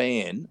Eels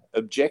fan,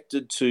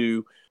 objected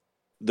to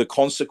the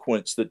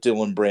consequence that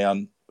Dylan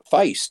Brown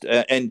faced.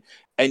 And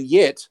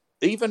yet,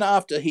 even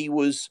after he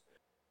was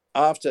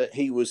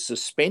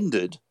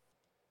suspended,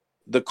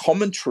 the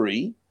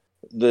commentary,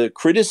 the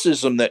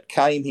criticism that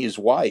came his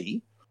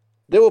way,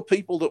 there were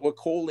people that were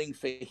calling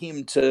for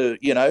him to,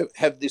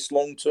 have this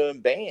long-term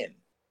ban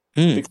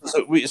because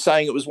we were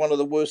saying it was one of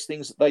the worst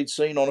things that they'd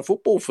seen on a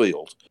football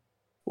field.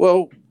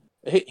 Well,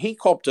 he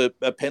copped a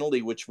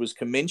penalty which was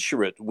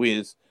commensurate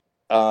with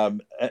a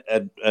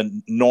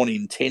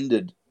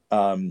non-intended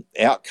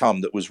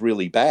outcome that was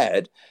really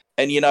bad.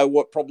 And you know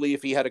what? Probably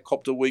if he had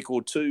copped a week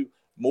or two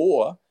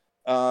more,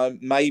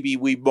 maybe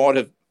we might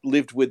have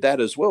lived with that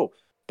as well.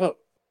 But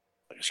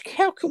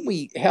how can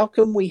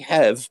we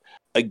have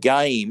a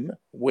game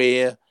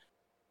where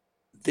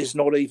there's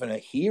not even a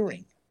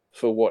hearing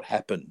for what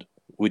happened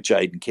with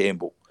Jayden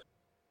Campbell's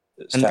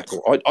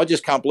tackle? I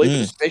just can't believe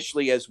it,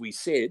 especially as we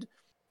said,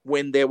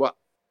 when there were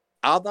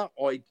other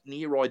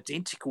near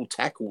identical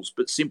tackles,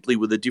 but simply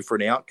with a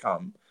different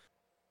outcome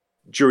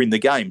during the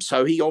game.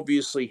 So he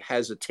obviously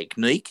has a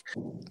technique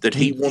that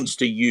he wants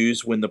to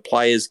use when the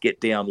players get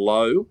down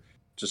low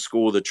to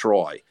score the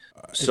try.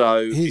 So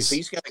if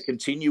he's going to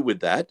continue with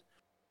that,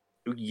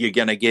 you're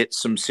going to get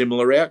some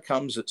similar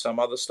outcomes at some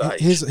other stage.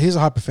 Here's a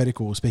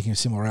hypothetical, speaking of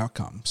similar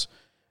outcomes.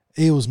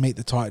 Eels meet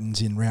the Titans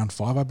in round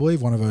 5, I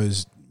believe, one of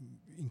those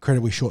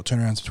incredibly short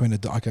turnarounds between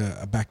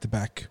a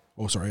back-to-back,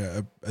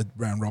 a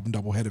round-robin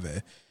doubleheader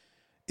there.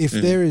 If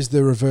there is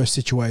the reverse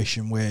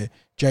situation where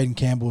Jayden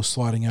Campbell is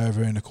sliding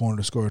over in a corner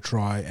to score a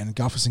try and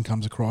Gufferson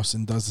comes across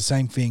and does the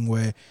same thing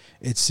where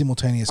it's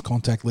simultaneous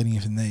contact leading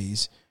him to the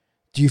knees,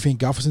 do you think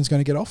Gufferson's going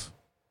to get off?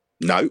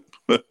 No.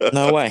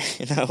 No way.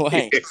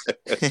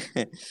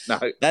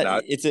 No.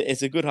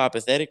 It's a good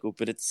hypothetical,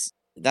 but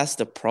that's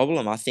the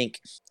problem, I think.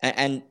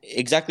 And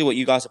exactly what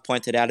you guys have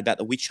pointed out about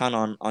the witch hunt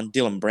on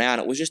Dylan Brown,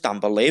 it was just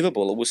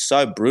unbelievable. It was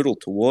so brutal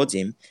towards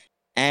him.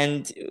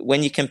 And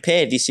when you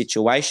compare this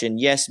situation,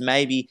 yes,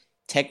 maybe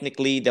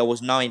technically there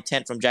was no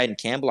intent from Jayden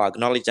Campbell. I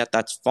acknowledge that,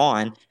 that's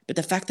fine. But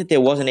the fact that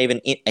there wasn't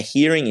even a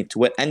hearing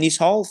into it, and this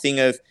whole thing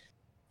of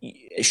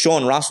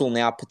Sean Russell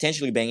now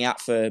potentially being out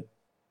for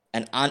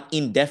an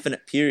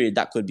indefinite period,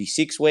 that could be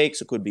 6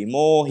 weeks, it could be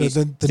more.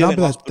 The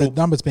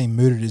number that's being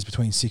mooted is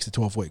between 6 to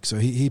 12 weeks. So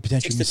he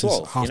potentially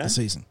misses half the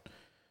season.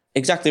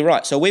 Exactly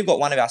right. So we've got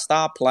one of our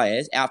star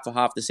players out for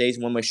half the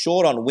season when we're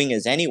short on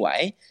wingers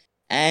anyway.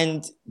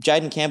 And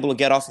Jayden Campbell will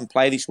get off and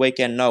play this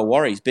weekend, no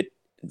worries. But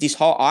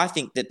I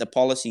think that the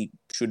policy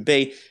should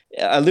be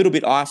a little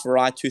bit eye for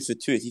eye, tooth for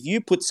tooth. If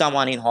you put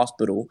someone in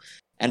hospital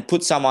and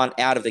put someone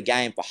out of the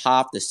game for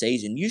half the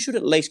season, you should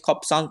at least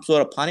cop some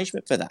sort of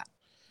punishment for that.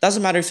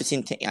 Doesn't matter if it's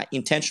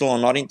intentional or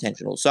not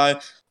intentional. So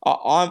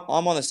I'm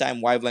on the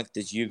same wavelength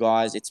as you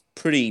guys. It's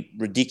pretty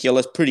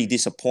ridiculous, pretty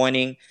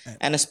disappointing,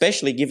 and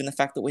especially given the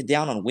fact that we're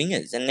down on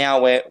wingers and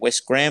now we're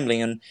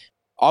scrambling. And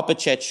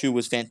Opacech, who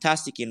was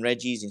fantastic in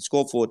Reggie's and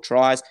scored 4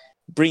 tries,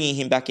 bringing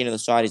him back into the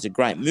side is a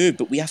great move.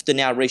 But we have to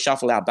now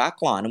reshuffle our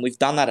backline, and we've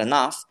done that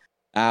enough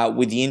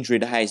with the injury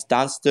to Hayes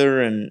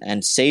Dunster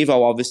and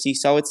Sevo, obviously.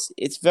 So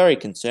it's very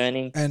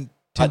concerning. And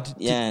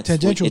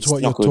tangential to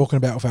what you're talking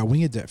about with our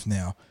winger depth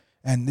now,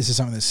 and this is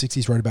something that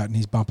 60s wrote about in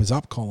his Bumpers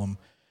Up column.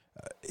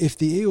 If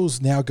the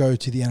Eels now go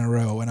to the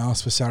NRL and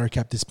ask for salary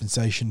cap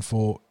dispensation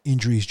for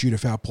injuries due to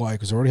foul play,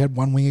 because we already had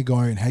one winger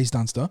going in Hayes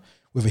Dunster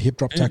with a hip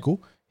drop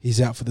tackle, he's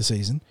out for the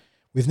season.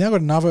 We've now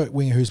got another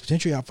winger who's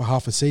potentially out for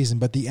half a season,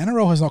 but the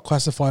NRL has not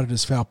classified it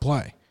as foul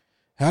play.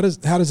 How does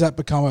that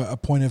become a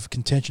point of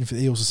contention for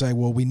the Eels to say,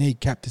 well, we need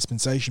cap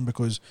dispensation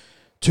because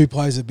 2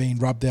 players have been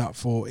rubbed out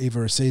for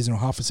either a season or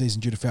half a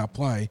season due to foul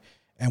play,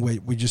 and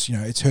we just,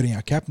 it's hurting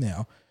our cap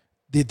now?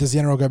 Does the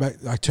NRL go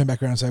back, turn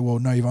back around and say, well,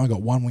 no, you've only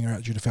got one winger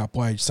out due to foul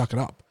play, suck it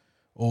up?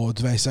 Or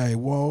do they say,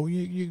 well,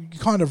 you're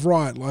kind of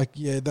right,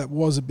 that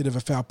was a bit of a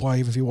foul play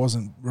even if he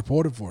wasn't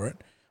reported for it?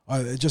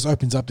 It just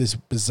opens up this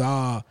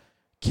bizarre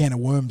can of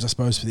worms, I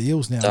suppose, for the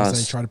Eels now as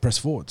they try to press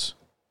forwards.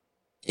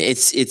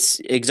 It's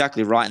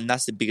exactly right, and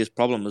that's the biggest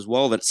problem as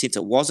well, that since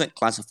it wasn't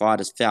classified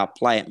as foul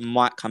play, it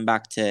might come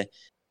back to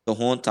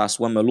haunt us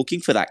when we're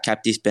looking for that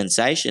cap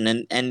dispensation.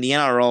 And the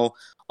NRL,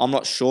 I'm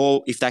not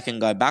sure if they can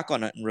go back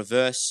on it and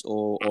reverse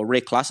or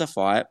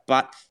reclassify it,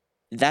 but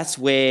that's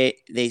where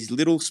these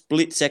little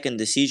split-second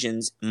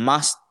decisions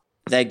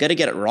they've got to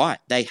get it right.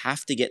 They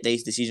have to get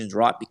these decisions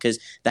right because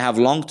they have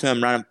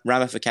long-term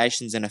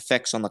ramifications and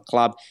effects on the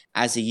club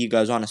as the year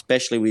goes on,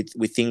 especially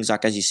with things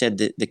like, as you said,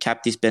 the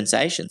cap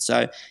dispensation.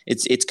 So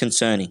it's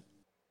concerning.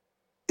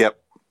 Yep.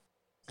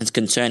 It's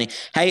concerning.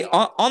 Hey,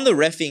 on the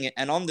reffing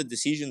and on the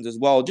decisions as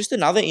well, just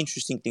another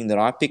interesting thing that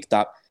I picked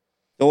up,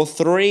 there were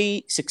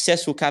 3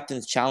 successful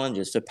captain's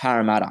challenges for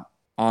Parramatta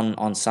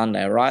on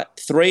Sunday, right?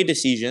 3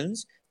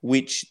 decisions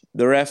which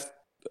the ref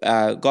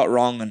got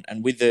wrong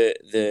and with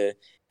the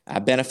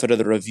benefit of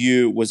the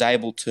review was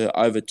able to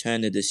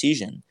overturn the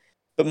decision.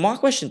 But my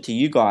question to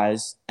you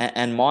guys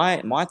and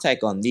my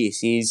take on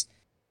this is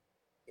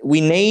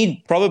we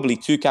need probably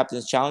 2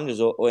 captain's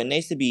challenges or it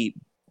needs to be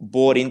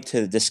brought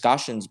into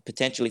discussions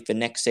potentially for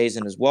next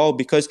season as well,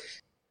 because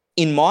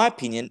in my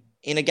opinion,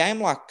 in a game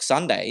like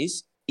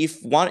Sundays,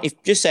 if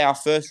just say our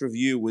first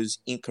review was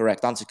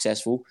incorrect,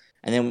 unsuccessful,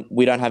 and then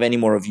we don't have any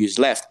more reviews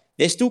left,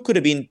 there still could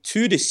have been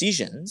 2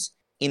 decisions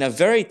in a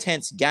very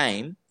tense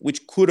game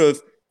which could have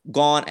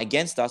gone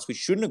against us, which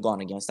shouldn't have gone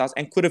against us,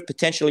 and could have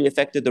potentially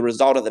affected the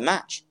result of the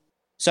match.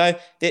 So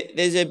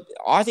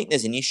I think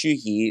there's an issue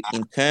here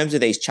in terms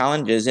of these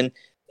challenges. And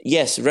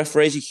yes,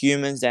 referees are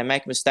humans; they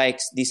make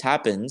mistakes. This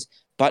happens.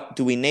 But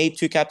do we need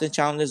 2 captain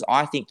challenges?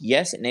 I think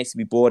yes, it needs to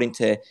be brought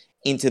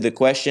into the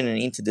question and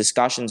into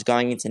discussions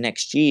going into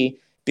next year,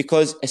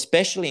 because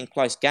especially in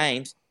close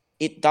games,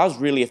 it does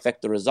really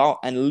affect the result,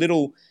 and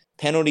little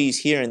penalties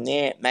here and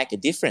there make a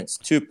difference.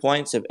 2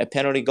 points, a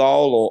penalty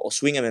goal or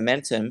swing of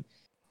momentum,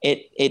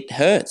 it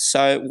hurts.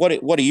 So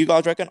what do you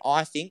guys reckon?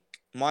 I think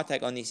my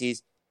take on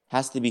this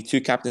has to be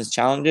 2 captains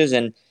challenges,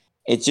 and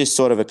it just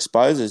sort of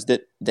exposes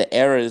that the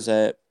errors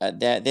they're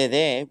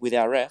there with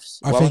our refs.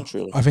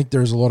 I think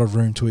there's a lot of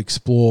room to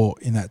explore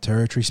in that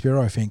territory,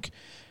 Spiro. I think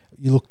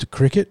you look to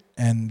cricket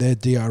and their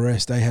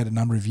DRS, they had a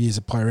number of years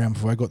to play around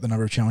before they got the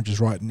number of challenges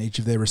right in each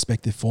of their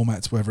respective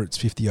formats, whether it's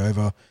 50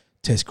 over,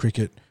 Test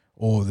cricket,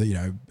 or they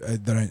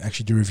don't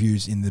actually do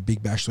reviews in the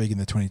Big Bash League in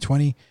the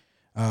 2020.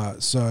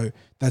 So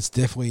that's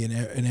definitely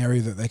an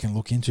area that they can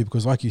look into,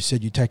 because like you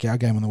said, you take our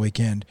game on the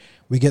weekend,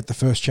 we get the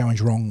first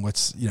challenge wrong.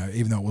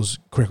 Even though it was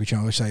correctly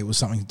challenged, let's say it was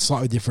something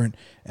slightly different,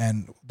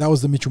 and that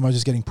was the Mitchell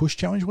Moses getting pushed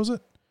challenge, was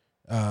it?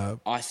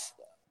 Was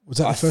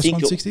that the first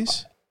one,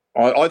 60s?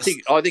 I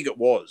think it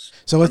was.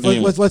 So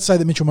let's say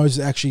that Mitchell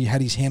Moses actually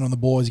had his hand on the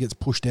ball as he gets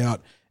pushed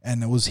out,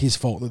 and it was his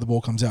fault that the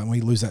ball comes out and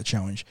we lose that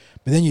challenge.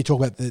 But then you talk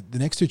about the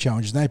next 2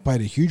 challenges, and they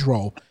played a huge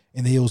role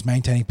in the Eels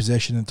maintaining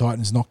possession and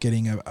Titans not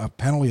getting a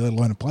penalty, let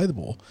alone to play the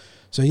ball.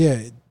 So,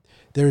 yeah,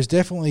 there is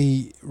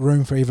definitely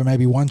room for either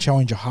maybe 1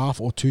 challenge a half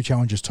or 2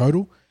 challenges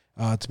total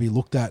to be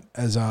looked at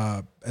as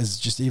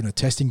just even a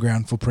testing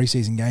ground for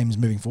preseason games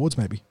moving forwards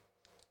maybe.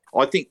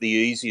 I think the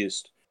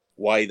easiest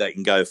way they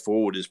can go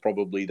forward is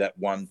probably that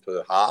 1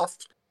 per half.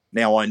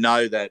 Now, I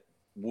know that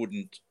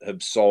wouldn't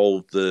have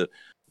solved the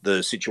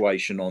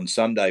situation on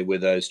Sunday where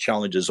those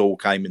challenges all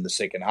came in the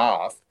second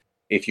half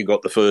if you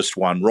got the first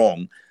one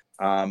wrong.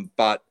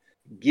 But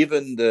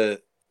given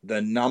the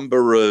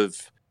number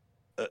of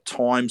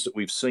times that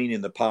we've seen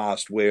in the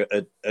past where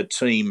a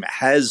team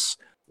has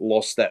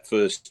lost that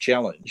first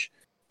challenge,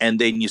 and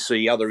then you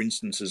see other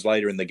instances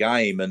later in the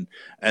game,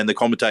 and the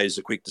commentators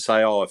are quick to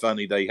say, "Oh, if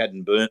only they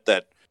hadn't burnt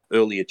that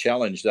earlier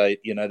challenge,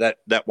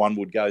 that one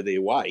would go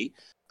their way."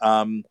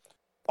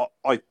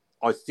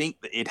 I think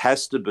that it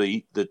has to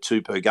be the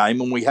 2 per game,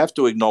 and we have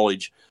to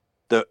acknowledge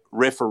that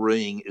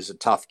refereeing is a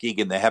tough gig,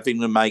 and they're having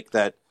to make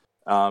that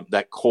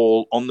that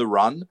call on the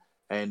run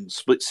and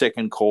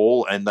split-second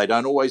call, and they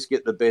don't always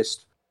get the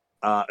best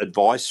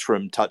advice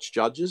from touch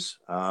judges.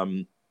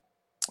 And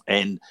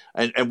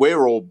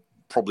we're all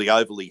probably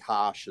overly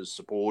harsh as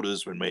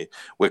supporters when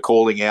we're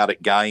calling out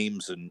at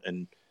games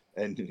and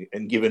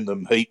giving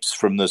them heaps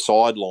from the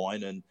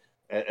sideline, and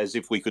as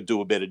if we could do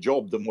a better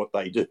job than what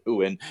they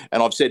do. And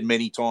I've said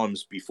many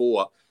times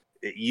before,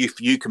 if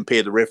you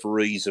compare the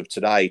referees of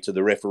today to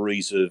the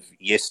referees of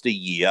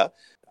yesteryear,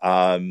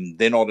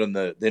 they're not in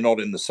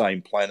the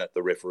same planet.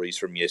 The referees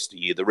from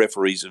yesteryear, the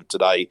referees of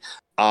today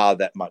are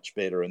that much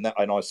better, and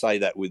I say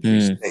that with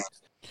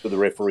respect to the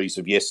referees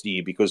of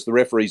yesteryear, because the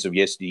referees of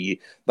yesteryear,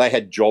 they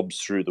had jobs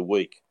through the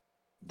week.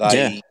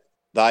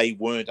 They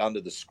weren't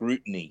under the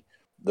scrutiny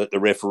that the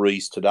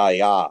referees today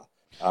are.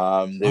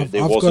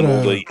 There wasn't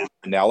all the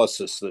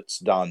analysis that's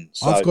done.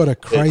 So I've got a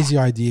crazy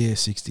idea,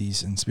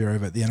 60s and Spiro,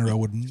 that the NRL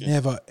would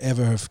never,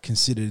 ever have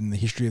considered in the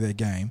history of their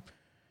game.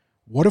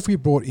 What if we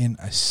brought in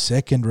a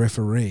second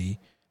referee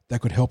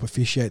that could help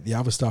officiate the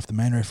other stuff the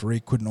main referee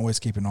couldn't always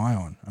keep an eye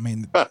on? I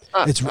mean,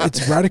 it's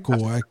radical.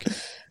 Like,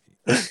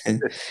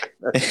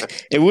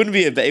 it wouldn't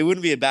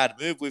be a bad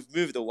move. We've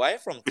moved away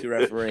from 2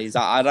 referees.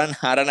 I don't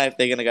know if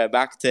they're going to go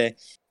back to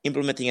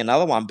implementing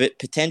another one, but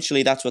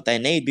potentially that's what they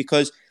need,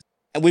 because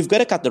we've got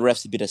to cut the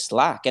refs a bit of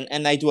slack,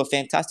 and they do a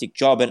fantastic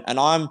job. And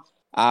I'm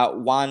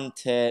one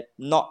to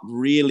not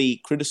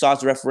really criticize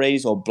the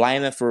referees or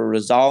blame them for a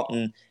result.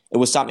 And it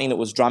was something that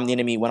was drummed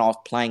into me when I was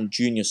playing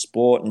junior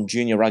sport and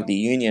junior rugby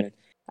union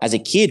as a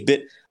kid.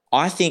 But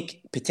I think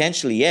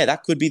potentially,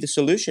 that could be the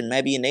solution.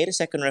 Maybe you need a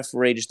second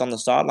referee just on the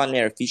sideline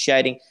there,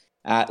 officiating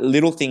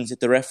little things that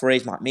the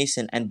referees might miss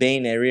and be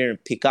in their ear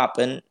and pick up.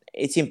 And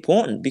it's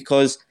important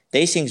because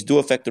these things do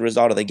affect the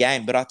result of the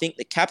game. But I think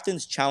the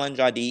captain's challenge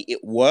idea, it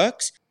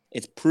works.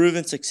 It's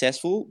proven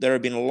successful. There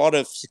have been a lot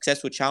of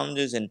successful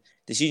challenges and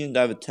decisions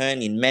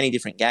overturned in many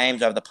different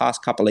games over the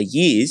past couple of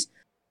years.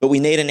 But we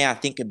need to now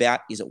think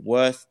about, is it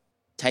worth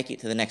taking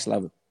it to the next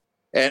level?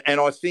 And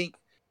I think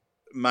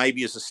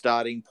maybe as a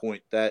starting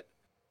point, that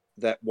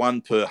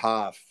one per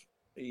half,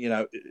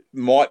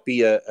 might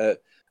be a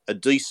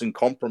decent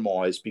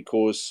compromise,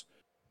 because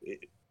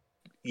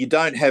you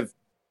don't have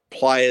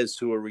players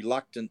who are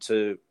reluctant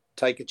to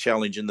take a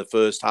challenge in the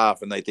first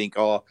half, and they think,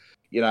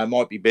 it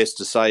might be best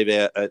to save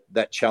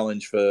that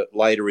challenge for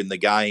later in the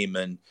game.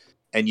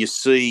 And you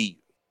see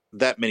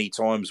that many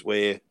times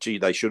where,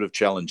 they should have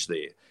challenged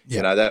there.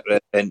 Yeah.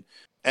 And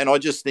I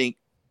just think,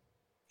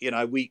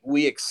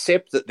 we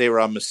accept that there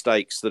are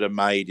mistakes that are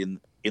made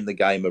in the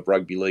game of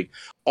rugby league.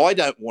 I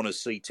don't want to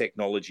see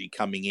technology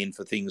coming in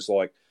for things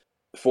like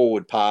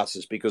forward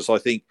passes, because I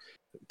think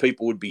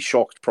people would be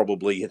shocked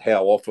probably at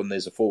how often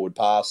there's a forward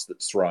pass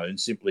that's thrown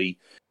simply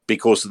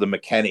because of the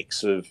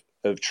mechanics of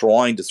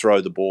trying to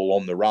throw the ball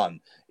on the run.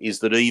 Is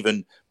that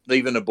even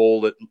a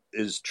ball that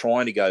is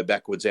trying to go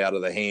backwards out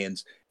of the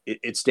hands,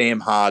 it's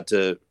damn hard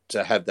to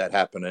have that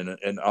happen.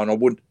 And I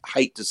would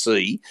hate to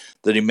see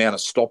the amount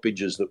of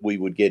stoppages that we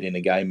would get in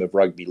a game of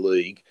rugby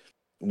league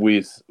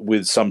with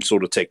some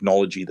sort of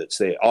technology that's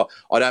there.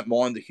 I don't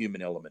mind the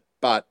human element,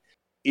 but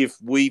if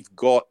we've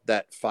got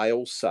that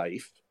fail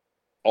safe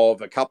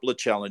of a couple of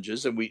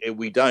challenges, and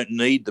we don't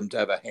need them to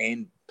have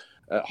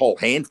a whole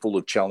handful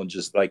of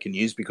challenges they can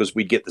use, because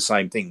we'd get the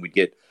same thing. We'd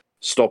get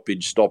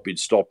stoppage.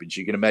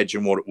 You can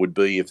imagine what it would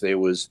be if there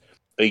was,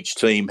 each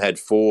team had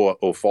 4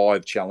 or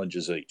 5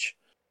 challenges each,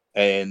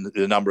 and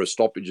the number of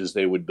stoppages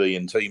there would be,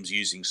 and teams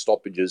using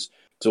stoppages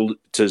to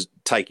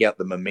take out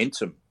the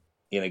momentum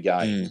in a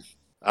game.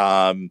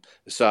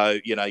 So,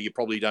 you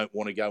probably don't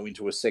want to go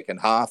into a second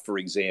half, for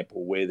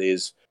example, where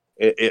there's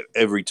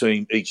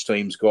each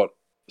team's got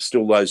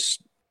still those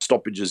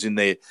stoppages in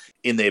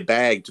their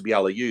bag to be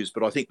able to use.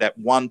 But I think that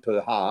one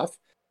per half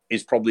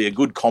is probably a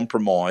good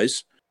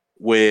compromise,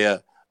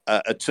 where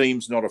a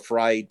team's not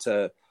afraid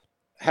to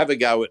have a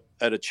go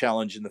at a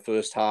challenge in the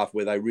first half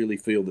where they really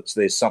feel that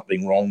there's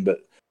something wrong, but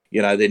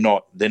they're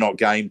not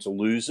game to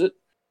lose it,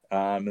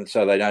 and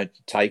so they don't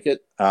take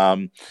it.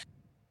 I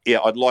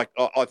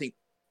think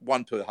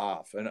one per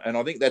half, and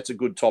I think that's a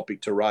good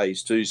topic to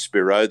raise too,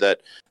 Spiro, that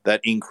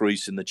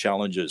increase in the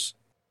challenges.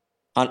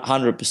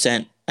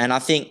 100%. And I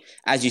think,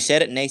 as you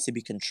said, it needs to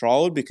be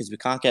controlled, because we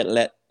can't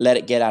let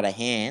it get out of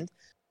hand.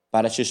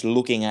 But it's just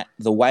looking at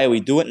the way we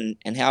do it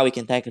and how we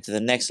can take it to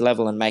the next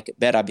level and make it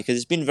better, because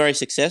it's been very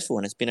successful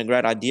and it's been a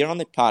great idea on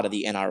the part of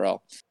the NRL.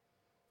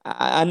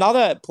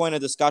 Another point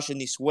of discussion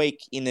this week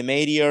in the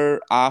media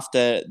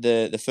after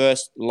the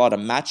first lot of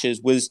matches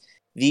was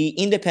the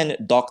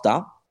independent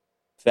doctor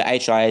for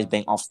HIAs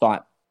being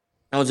off-site.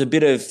 There was a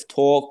bit of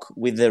talk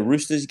with the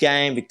Roosters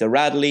game. Victor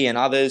Radley and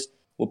others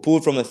were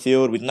pulled from the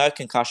field with no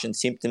concussion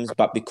symptoms,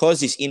 but because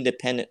this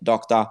independent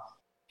doctor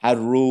had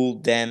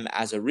ruled them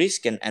as a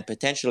risk and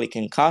potentially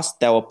concussed,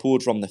 they were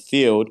pulled from the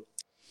field.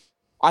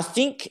 I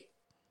think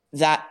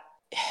that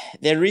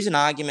there is an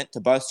argument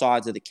to both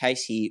sides of the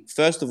case here.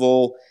 First of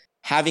all,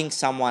 having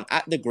someone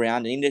at the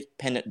ground, an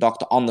independent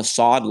doctor on the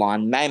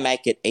sideline, may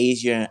make it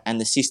easier and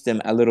the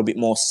system a little bit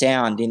more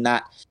sound, in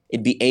that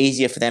it'd be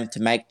easier for them to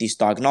make this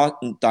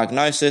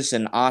diagnosis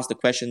and ask the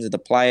questions of the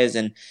players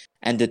and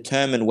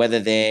determine whether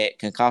they're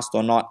concussed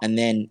or not, and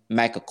then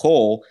make a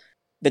call.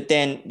 But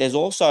then there's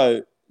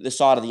also the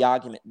side of the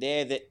argument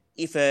there that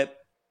if a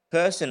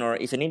person or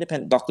if an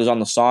independent doctor's on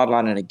the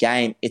sideline in a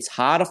game, it's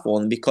harder for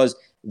them because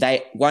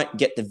they won't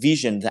get the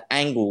vision, the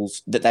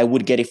angles that they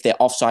would get if they're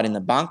offside in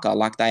the bunker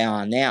like they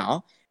are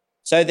now.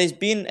 So there's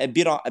been a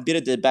bit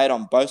of debate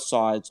on both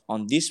sides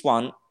on this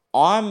one.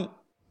 I'm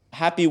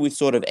happy with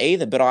sort of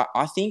either, but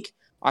I think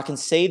I can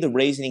see the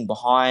reasoning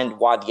behind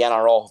why the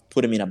NRL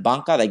put them in a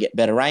bunker. They get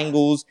better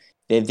angles.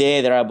 They're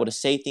there. They're able to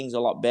see things a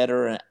lot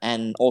better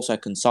and also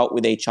consult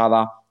with each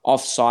other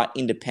off-site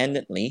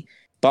independently.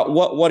 But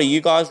what do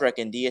you guys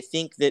reckon? Do you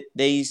think that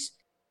these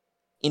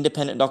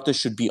independent doctors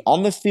should be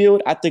on the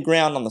field, at the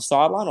ground, on the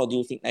sideline, or do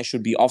you think they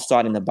should be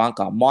offside in the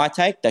bunker? My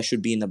take, they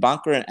should be in the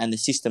bunker and the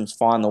system's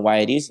fine the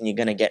way it is, and you're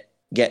going to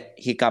get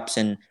hiccups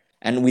and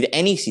with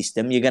any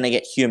system, you're going to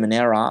get human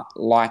error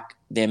like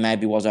there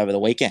maybe was over the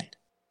weekend.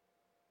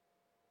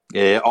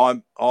 Yeah, I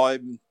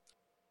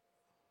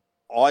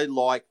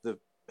like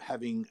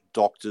having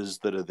doctors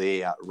that are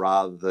there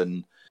rather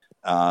than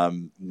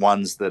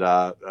ones that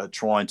are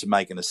trying to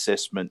make an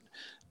assessment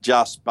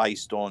just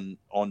based on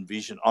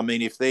vision. I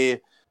mean, if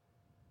they're,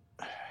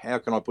 how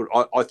can I put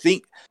it? I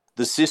think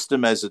the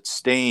system as it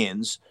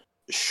stands,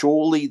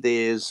 surely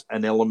there's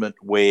an element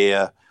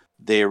where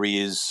there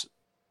is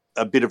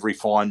a bit of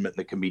refinement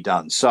that can be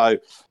done. So,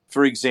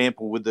 for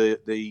example, with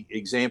the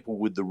example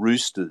with the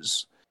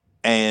Roosters,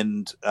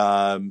 and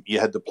you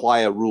had the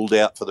player ruled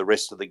out for the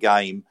rest of the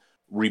game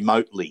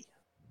remotely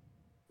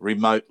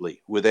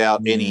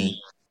without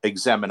any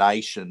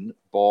examination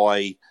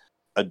by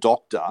a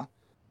doctor,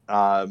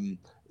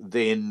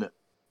 then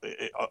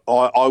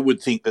I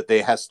would think that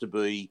there has to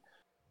be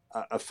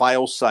a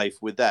fail-safe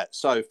with that.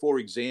 So, for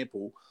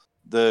example,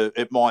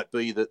 it might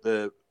be that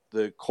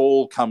the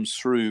call comes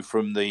through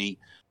from the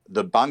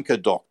bunker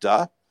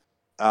doctor,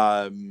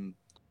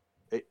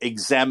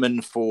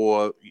 examine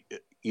for,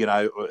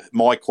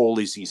 my call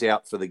is he's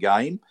out for the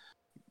game,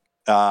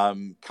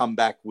 come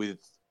back with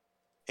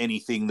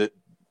anything that,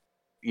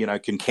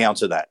 can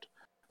counter that.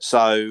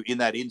 So in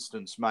that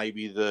instance,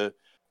 maybe the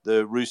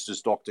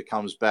Roosters doctor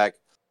comes back,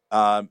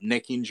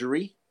 neck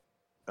injury,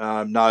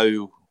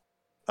 no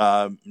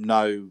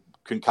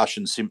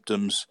concussion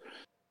symptoms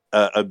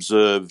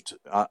observed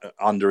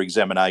under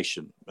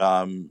examination,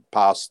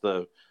 past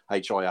the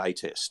HIA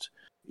test,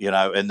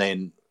 and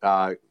then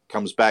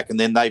comes back, and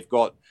then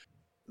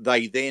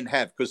they then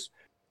have, because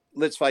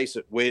let's face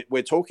it,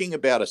 we're talking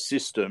about a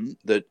system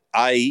that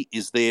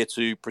is there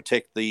to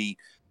protect the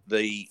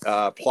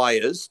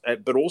players,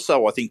 but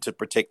also I think to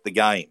protect the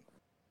game.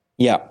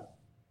 Yeah.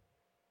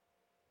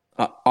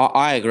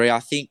 I agree.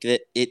 I think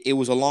that it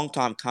was a long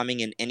time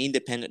coming, and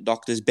independent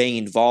doctors being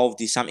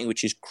involved is something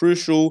which is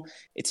crucial.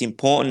 It's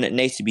important. It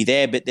needs to be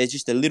there, but there's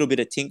just a little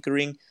bit of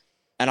tinkering.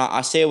 And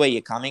I see where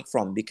you're coming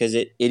from, because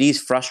it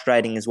is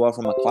frustrating as well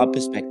from a club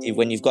perspective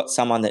when you've got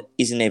someone that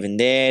isn't even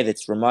there,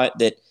 that's remote,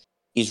 that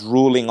is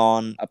ruling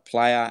on a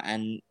player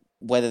and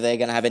whether they're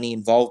going to have any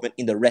involvement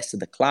in the rest of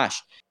the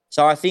clash.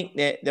 So I think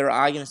that there are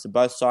arguments to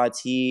both sides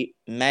here.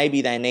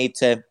 Maybe they need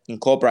to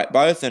incorporate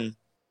both and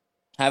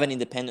have an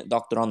independent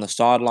doctor on the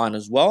sideline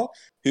as well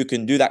who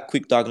can do that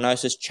quick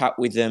diagnosis, chat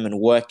with them and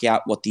work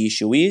out what the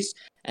issue is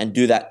and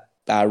do that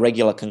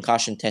regular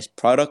concussion test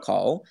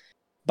protocol.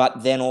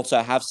 But then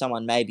also have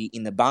someone maybe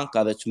in the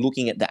bunker that's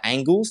looking at the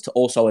angles to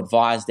also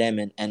advise them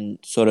and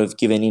sort of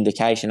give an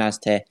indication as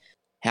to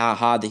how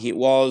hard the hit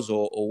was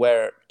or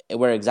where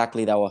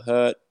exactly they were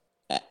hurt,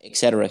 et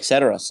cetera, et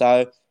cetera.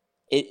 So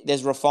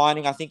there's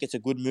refining. I think it's a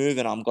good move,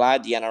 and I'm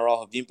glad the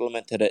NRL have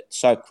implemented it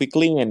so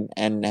quickly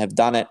and have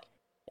done it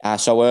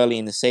so early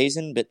in the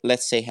season. But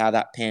let's see how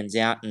that pans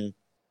out and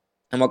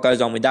what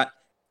goes on with that.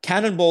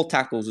 Cannonball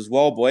tackles as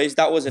well, boys.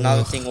 That was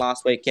another thing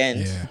last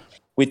weekend,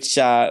 which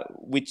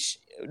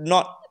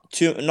not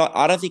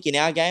I don't think in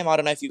our game. I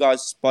don't know if you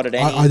guys spotted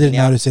any. I didn't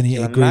notice any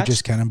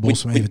egregious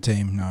cannonballs from either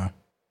team. No,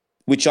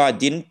 which I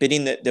didn't. But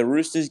in the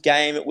Roosters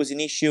game, it was an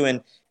issue,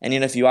 and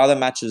in a few other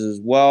matches as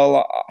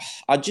well.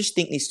 I just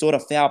think this sort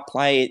of foul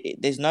play.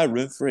 There's no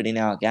room for it in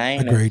our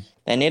game. Agreed.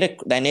 They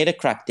need to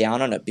crack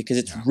down on it because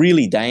it's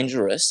really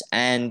dangerous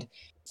and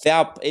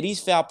foul. It is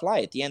foul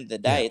play at the end of the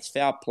day. It's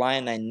foul play,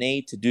 and they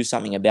need to do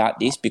something about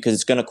this because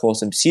it's going to cause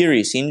some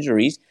serious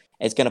injuries.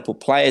 It's going to put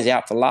players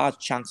out for large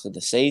chunks of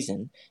the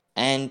season,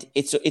 and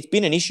it's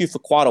been an issue for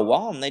quite a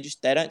while, and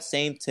they don't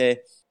seem to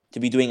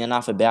be doing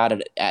enough about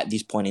it at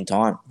this point in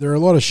time. There are a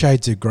lot of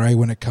shades of grey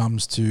when it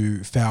comes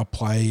to foul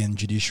play and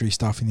judiciary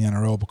stuff in the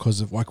NRL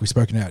because of, like we've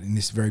spoken about in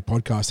this very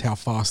podcast, how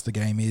fast the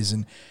game is,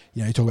 and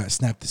you talk about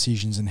snap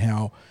decisions and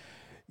how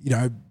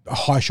a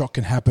high shot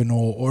can happen,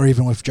 or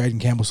even with Jaden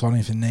Campbell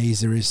sliding for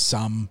knees, there is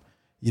some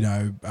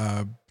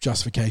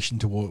justification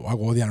toward,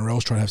 or the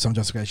NRL's trying to have some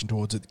justification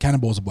towards it.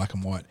 Cannonballs are black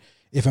and white.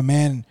 If a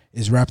man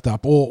is wrapped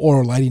up,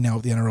 or a lady now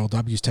at the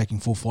NRLW is taking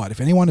full flight, if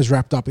anyone is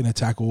wrapped up in a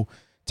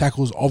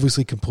tackle's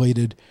obviously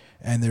completed,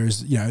 and there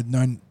is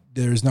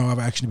there is no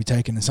other action to be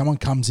taken, and someone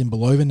comes in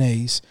below the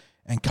knees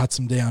and cuts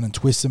them down and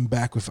twists them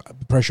back with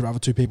the pressure of other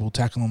two people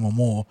tackling them or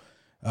more,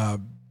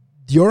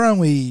 your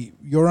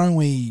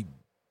only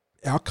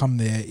outcome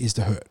there is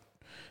to hurt.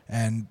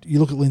 And you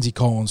look at Lindsay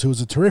Collins, who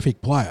was a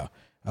terrific player,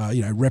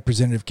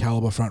 representative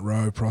caliber front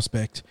row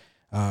prospect,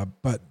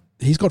 but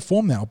he's got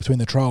form now between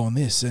the trial and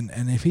this, and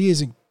if he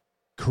isn't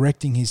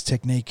correcting his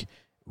technique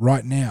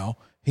right now,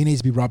 he needs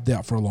to be rubbed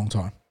out for a long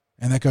time.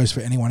 And that goes for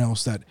anyone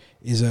else that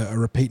is a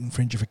repeat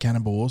infringer for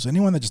cannonballs.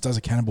 Anyone that just does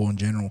a cannonball in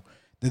general,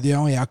 that the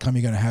only outcome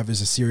you're going to have is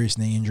a serious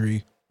knee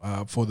injury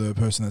for the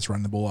person that's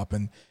running the ball up,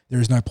 and there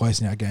is no place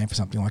in our game for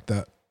something like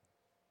that.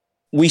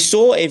 We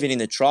saw even in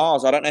the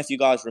trials, I don't know if you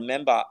guys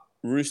remember,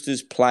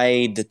 Roosters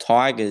played the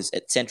Tigers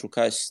at Central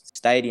Coast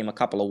Stadium a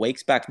couple of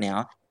weeks back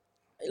now.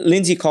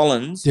 Lindsay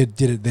Collins did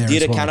it there did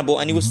as a well. cannonball,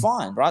 and he was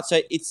fine, right?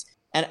 So it's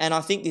and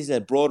I think this is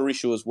a broader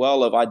issue as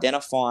well of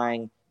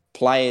identifying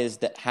players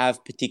that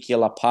have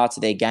particular parts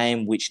of their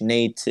game which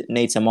need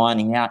some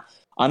ironing out.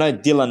 I know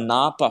Dylan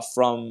Napa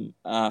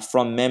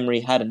from memory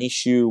had an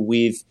issue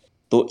with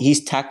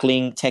his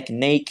tackling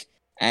technique,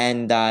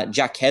 and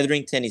Jack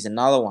Hetherington is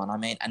another one. I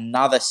mean,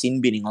 another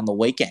sin binning on the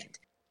weekend.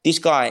 This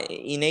guy,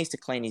 he needs to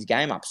clean his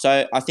game up.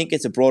 So I think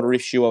it's a broader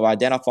issue of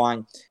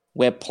identifying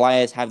where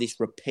players have this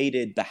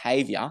repeated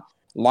behaviour,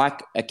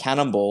 like a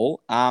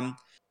cannonball, and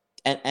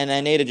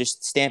they need to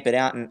just stamp it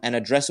out and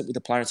address it with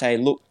the player and say,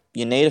 look,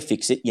 you need to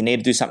fix it. You need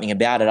to do something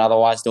about it.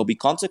 Otherwise, there'll be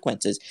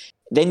consequences.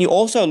 Then you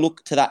also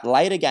look to that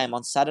later game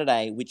on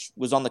Saturday, which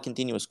was on the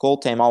continuous call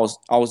team. I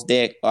was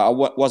there. I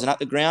wasn't at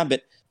the ground,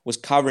 but was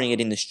covering it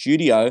in the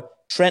studio.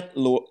 Trent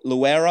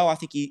Luero, I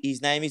think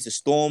his name is, a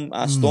Storm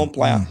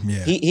player.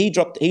 Yeah. He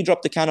dropped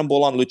the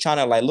cannonball on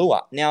Luciano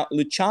Leilua. Now,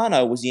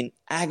 Luciano was in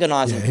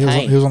agonising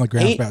pain. He was on the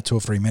ground for about 2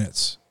 or 3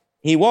 minutes.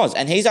 He was,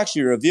 and he's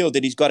actually revealed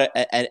that he's got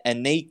a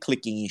knee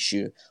clicking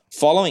issue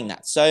following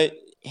that. So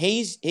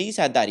he's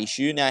had that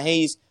issue. Now,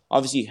 he's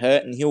obviously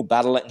hurt, and he'll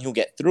battle it, and he'll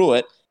get through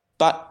it.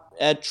 But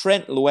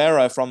Trent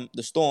Luero from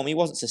the Storm, he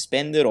wasn't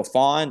suspended or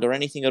fined or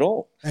anything at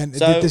all. And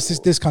so,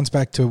 this comes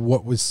back to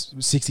what was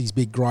 60's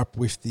big gripe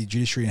with the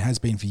judiciary and has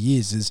been for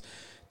years, is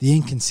the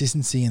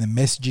inconsistency in the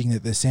messaging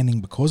that they're sending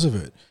because of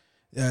it.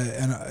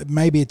 And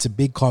maybe it's a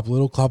big club,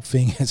 little club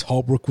thing, as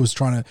Holbrook was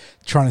trying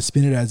to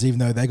spin it as, even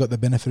though they got the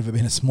benefit of it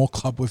being a small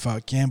club with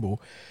Campbell.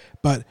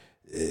 But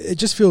it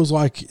just feels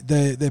like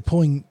they're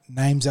pulling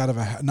numbers out of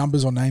a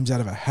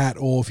hat.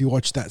 Or if you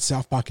watch that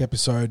South Park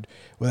episode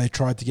where they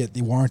tried to get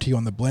the warranty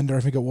on the blender, I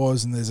think it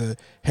was, and there's a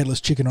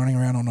headless chicken running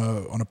around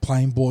on a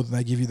playing board, and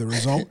they give you the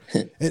result.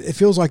 It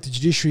feels like the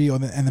judiciary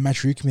and the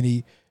match review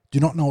committee do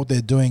not know what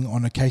they're doing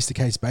on a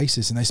case-to-case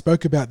basis. And they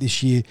spoke about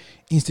this year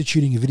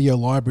instituting a video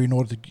library in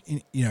order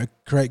to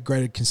create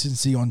greater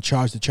consistency on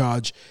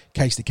charge-to-charge,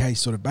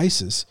 case-to-case sort of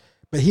basis.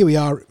 But here we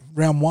are,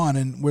 round one,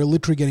 and we're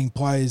literally getting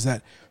players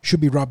that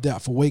should be rubbed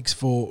out for weeks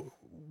for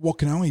what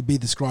can only be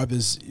described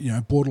as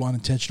borderline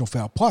intentional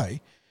foul play,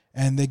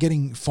 and they're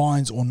getting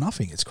fines or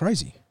nothing. It's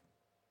crazy.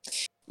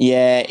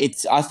 Yeah,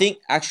 I think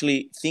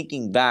actually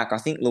thinking back, I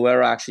think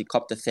Luero actually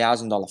copped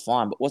 $1,000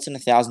 fine. But what's an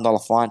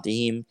 $1,000 fine to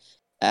him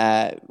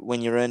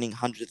when you're earning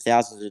hundreds of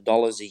thousands of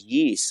dollars a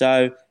year?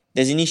 So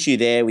there's an issue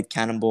there with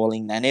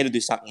cannonballing. They need to do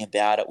something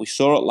about it. We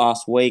saw it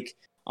last week.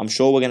 I'm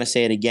sure we're going to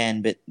see it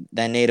again, but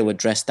they need to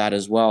address that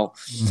as well.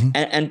 Mm-hmm.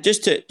 And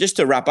just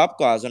to wrap up,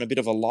 guys, on a bit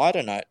of a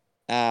lighter note,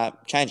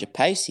 change of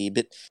pace here,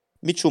 but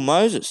Mitchell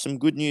Moses, some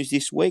good news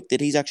this week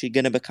that he's actually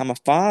going to become a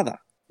father,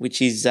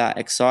 which is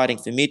exciting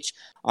for Mitch.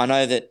 I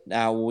know that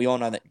we all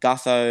know that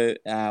Gutho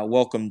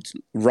welcomed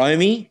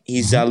Romy,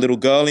 his little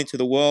girl, into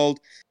the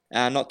world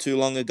not too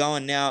long ago,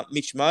 and now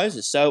Mitch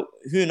Moses. So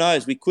who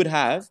knows? We could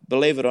have,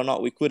 believe it or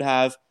not,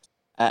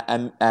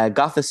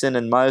 Gutherson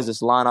and Moses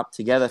line up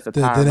together for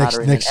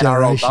Parramatta in an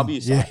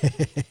NRLW side.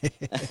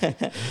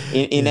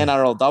 in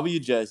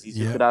NRLW jerseys.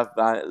 You could have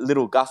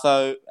little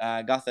Gutho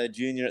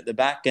Jr. at the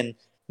back and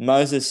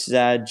Moses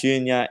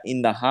Jr.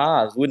 in the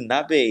halves. Wouldn't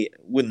that be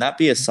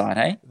a sight,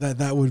 hey?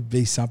 That would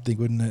be something,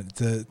 wouldn't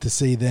it? To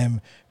see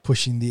them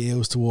pushing the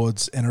Eels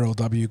towards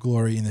NRLW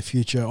glory in the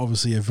future.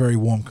 Obviously, a very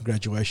warm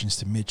congratulations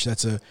to Mitch.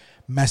 That's a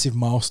massive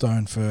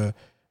milestone for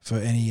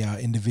any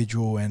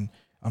individual, and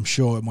I'm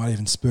sure it might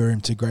even spur him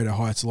to greater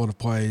heights. A lot of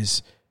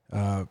players,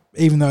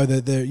 even though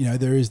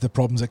there is the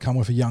problems that come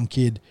with a young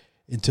kid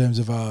in terms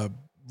of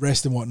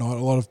rest and whatnot,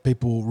 a lot of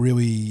people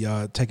really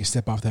take a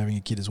step after having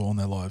a kid as well in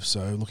their lives.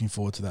 So looking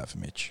forward to that for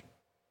Mitch.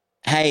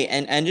 Hey,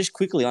 and just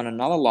quickly on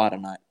another lighter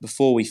note,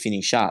 before we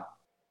finish up,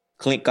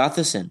 Clint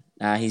Gutherson,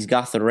 his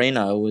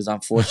Gutherino was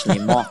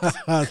unfortunately mocked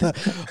on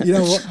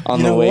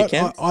the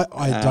weekend.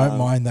 I don't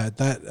mind that.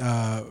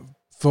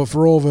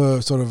 For all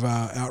the sort of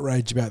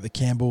outrage about the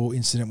Campbell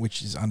incident,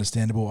 which is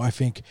understandable, I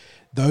think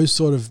those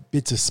sort of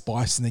bits of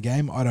spice in the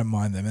game, I don't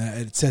mind them.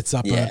 It sets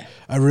up a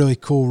really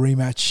cool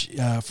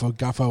rematch for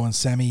Guffo and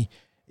Sammy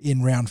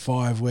in round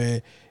 5,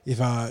 where if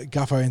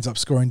Guffo ends up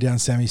scoring down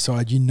Sammy's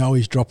side,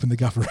 he's dropping the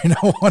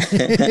Gufferino on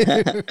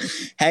him.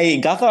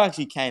 Hey, Guffo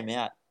actually came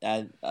out,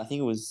 I think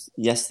it was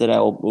yesterday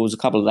or it was a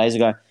couple of days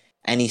ago,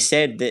 and he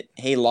said that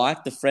he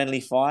liked the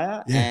friendly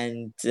fire,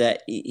 and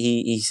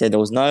he said there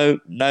was no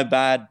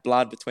bad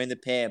blood between the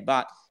pair,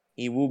 but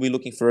he will be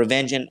looking for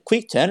revenge and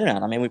quick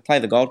turnaround. I mean, we play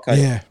the Gold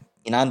Coast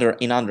in under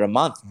a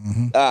month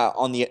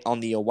on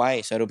the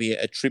away, so it'll be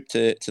a trip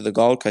to the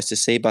Gold Coast to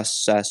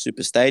Cbus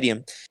Super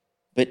Stadium.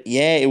 But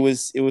yeah, it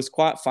was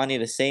quite funny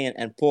to see,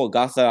 and poor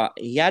Gutho,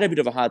 he had a bit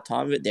of a hard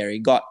time of it there. He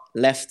got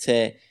left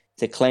to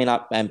clean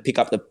up and pick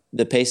up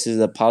the pieces of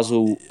the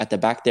puzzle at the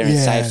back there and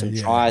save some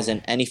tries,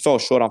 and he fell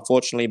short,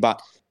 unfortunately,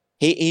 but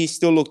he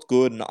still looked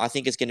good, and I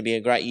think it's going to be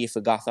a great year for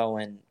Gutho,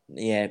 and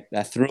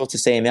a thrill to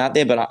see him out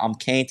there, but I'm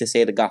keen to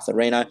see the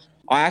Gutherino.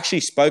 I actually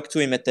spoke to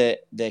him at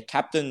the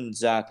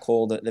captain's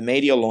call, the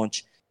media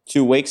launch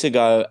 2 weeks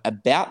ago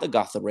about the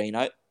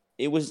Gutherino.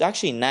 It was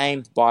actually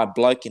named by a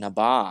bloke in a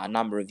bar a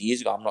number of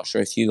years ago. I'm not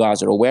sure if you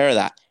guys are aware of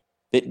that,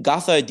 but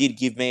Gutho did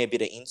give me a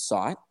bit of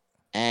insight,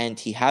 and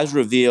he has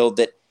revealed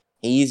that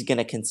he is going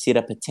to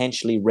consider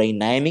potentially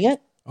renaming it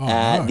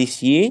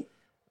this year.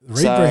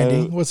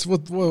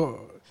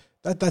 Rebranding?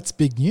 That's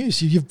big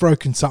news. You've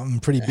broken something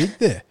pretty big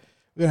there.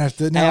 We're gonna have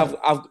to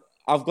now.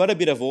 I've got a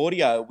bit of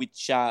audio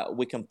which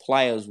we can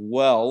play as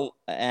well,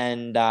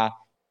 and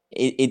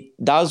it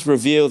does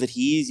reveal that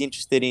he is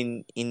interested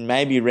in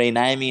maybe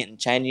renaming it and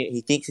changing it.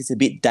 He thinks it's a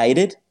bit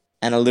dated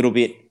and a little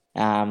bit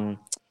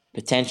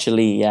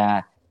potentially.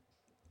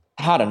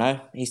 I don't know.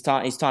 He's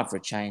time for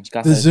a change.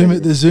 The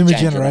Zoomer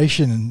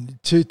generation,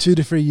 2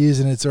 to 3 years,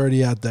 and it's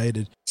already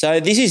outdated. So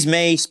this is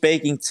me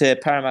speaking to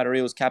Parramatta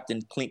Eels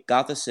captain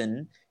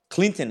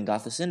Clinton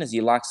Gutherson, as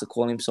he likes to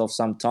call himself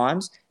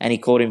sometimes, and he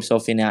called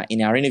himself in our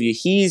interview.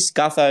 Here's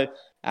Gutho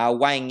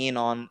weighing in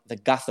on the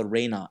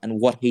Gutherino and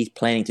what he's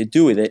planning to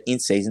do with it in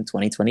season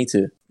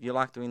 2022. You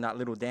like doing that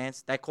little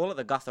dance? They call it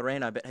the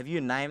Gutherino, but have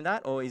you named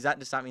that, or is that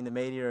just something the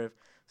media have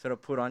sort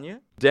of put on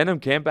you? Denham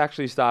Kemp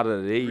actually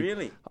started it.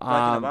 Really?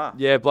 Bloke in a bar?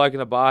 Yeah, bloke in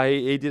a bar.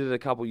 He did it a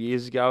couple of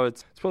years ago.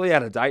 It's probably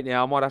out of date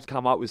now. I might have to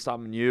come up with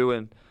something new,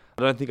 and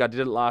I don't think I did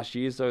it last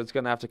year, so it's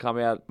going to have to come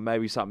out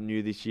maybe something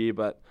new this year,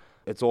 but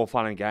it's all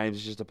fun and games.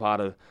 It's just a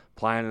part of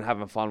playing and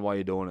having fun while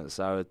you're doing it.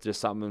 So it's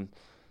just something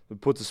that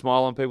puts a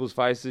smile on people's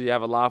faces. You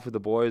have a laugh with the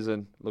boys,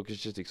 and look,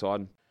 it's just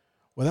exciting.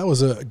 Well, that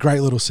was a great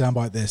little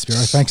soundbite there,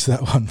 Spiro. Thanks for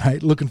that one,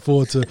 mate. Looking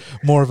forward to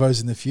more of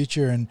those in the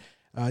future, and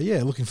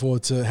looking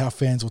forward to how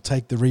fans will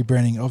take the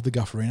rebranding of the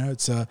Gutherino.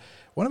 It's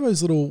one of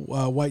those little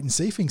wait and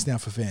see things now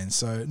for fans.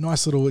 So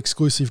nice little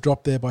exclusive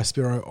drop there by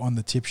Spiro on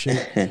the tip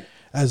sheet.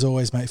 As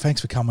always, mate,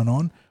 thanks for coming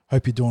on.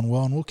 Hope you're doing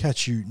well, and we'll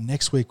catch you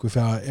next week with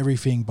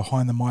everything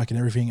behind the mic and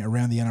everything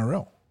around the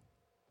NRL.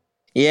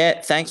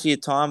 Yeah, thanks for your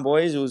time,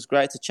 boys. It was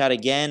great to chat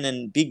again,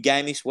 and big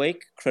game this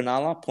week,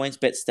 Cronulla,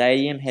 PointsBet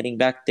Stadium, heading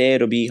back there.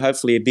 It'll be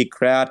hopefully a big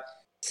crowd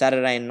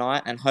Saturday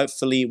night, and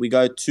hopefully we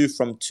go 2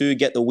 from 2,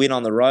 get the win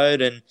on the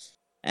road,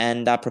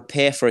 and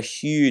prepare for a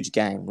huge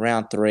game,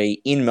 round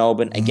 3 in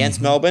Melbourne against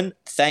Melbourne.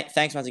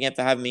 Thanks once again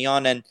for having me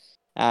on, and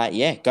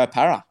go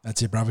Para.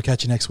 That's it, brother.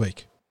 Catch you next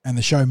week. And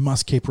the show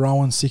must keep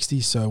rolling, 60.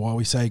 So while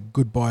we say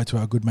goodbye to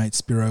our good mate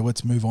Spiro,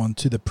 let's move on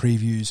to the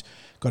previews.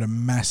 Got a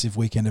massive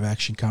weekend of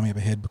action coming up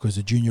ahead because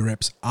the junior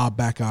reps are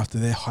back after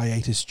their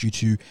hiatus due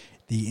to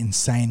the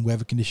insane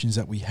weather conditions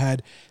that we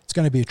had. It's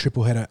going to be a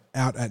triple header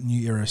out at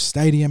New Era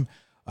Stadium,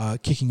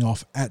 kicking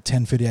off at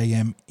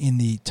 10:30am in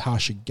the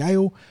Tarsha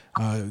Gale.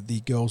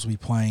 The girls will be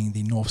playing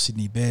the North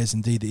Sydney Bears.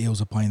 Indeed, the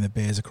Eels are playing the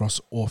Bears across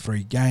all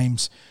 3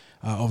 games.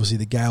 Obviously,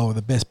 the Gale are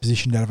the best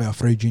positioned out of our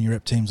 3 junior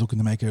rep teams, looking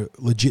to make a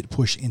legit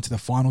push into the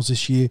finals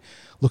this year.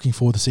 Looking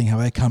forward to seeing how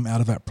they come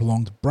out of that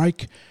prolonged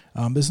break.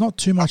 There's not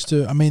too much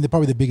to... I mean,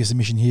 probably the biggest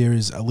omission here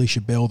is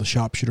Alicia Bell, the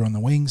sharpshooter on the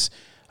wings.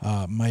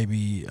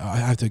 Maybe, I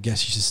have to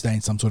guess she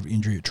sustained some sort of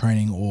injury at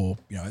training or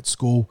at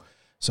school.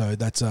 So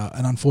that's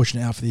an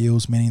unfortunate out for the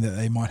Eels, meaning that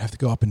they might have to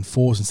go up in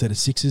 4s instead of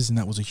 6s, and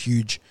that was a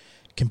huge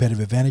competitive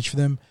advantage for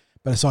them.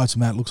 But aside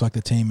from that, it looks like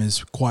the team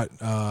is quite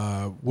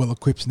well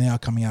equipped now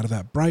coming out of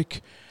that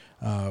break.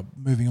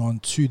 Moving on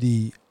to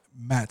the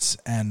mats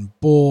and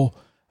ball.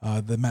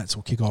 The mats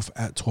will kick off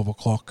at 12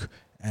 o'clock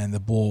and the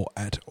ball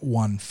at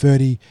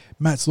 1:30.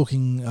 Mats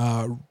looking,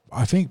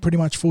 I think, pretty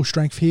much full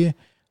strength here.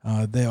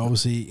 They're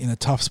obviously in a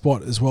tough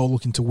spot as well,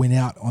 looking to win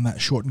out on that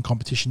shortened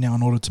competition now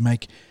in order to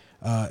make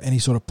any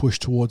sort of push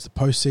towards the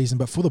postseason.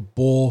 But for the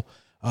ball,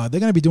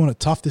 they're going to be doing it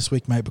tough this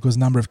week, mate, because a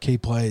number of key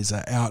players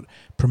are out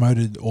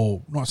promoted,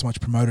 or not so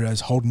much promoted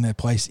as holding their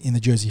place in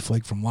the Jersey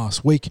Flag from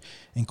last week,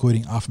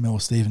 including Arthur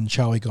Miller-Stephen,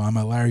 Charlie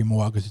Geimer, Larry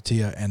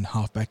Moaga-Tutia, and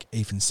halfback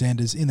Ethan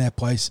Sanders. In their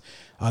place,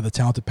 the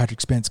talented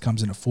Patrick Spence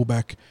comes in at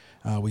fullback.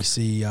 We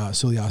see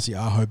Suliasi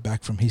Aho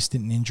back from his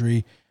stint in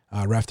injury.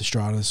 Raf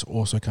Stratus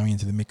also coming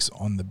into the mix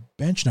on the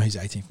bench. No, he's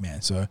 18th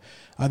man. So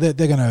they're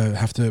going to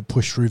have to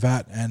push through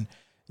that. And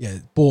yeah,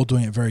 ball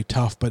doing it very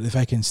tough, but if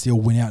they can still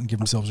win out and give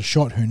themselves a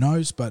shot, who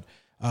knows? But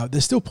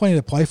there's still plenty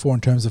to play for in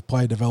terms of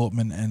player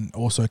development and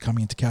also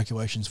coming into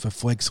calculations for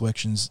flag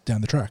selections down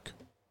the track.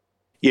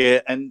 Yeah,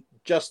 and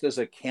just as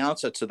a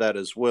counter to that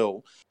as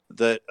well,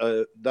 that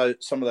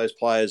some of those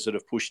players that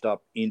have pushed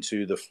up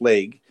into the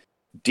flag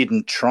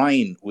didn't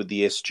train with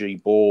the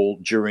SG ball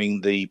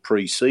during the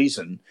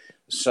pre-season.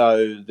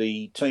 So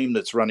the team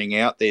that's running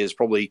out there is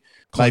probably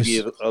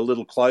maybe a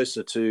little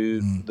closer to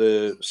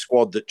the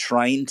squad that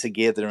trained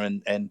together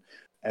and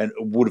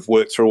would have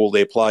worked through all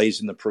their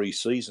plays in the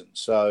pre-season.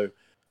 So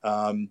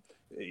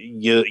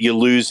you're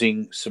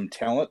losing some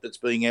talent that's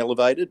being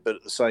elevated, but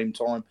at the same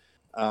time,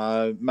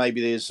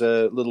 maybe there's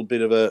a little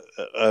bit of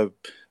a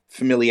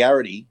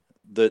familiarity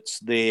that's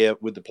there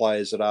with the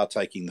players that are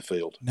taking the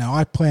field. Now,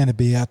 I plan to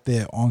be out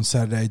there on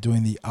Saturday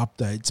doing the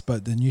updates,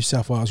 but the New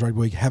South Wales Rugby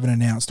League haven't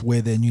announced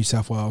where their New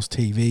South Wales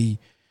TV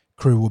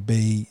crew will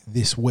be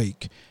this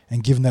week.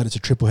 And given that it's a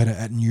triple header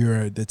at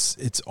Neuro,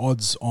 it's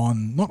odds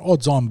on, not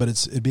odds on, but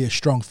it'd be a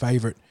strong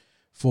favourite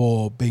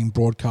for being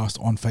broadcast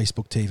on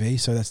Facebook TV.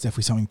 So that's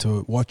definitely something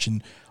to watch,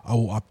 and I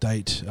will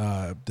update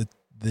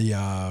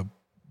the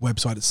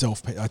website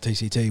itself,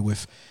 TCT,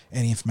 with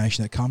any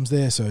information that comes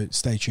there, so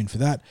stay tuned for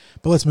that.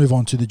 But let's move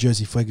on to the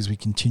Jersey Flegg as we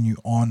continue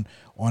on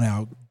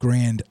our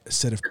grand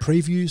set of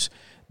previews.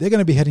 They're going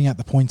to be heading out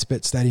the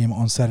PointsBet Stadium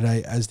on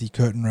Saturday as the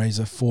curtain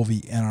raiser for the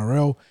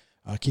NRL.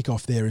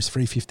 Kickoff there is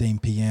 3:15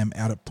 p.m.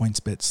 out at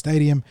PointsBet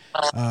Stadium.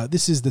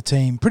 This is the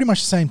team, pretty much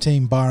the same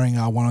team, barring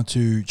one or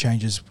two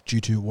changes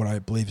due to what I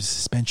believe is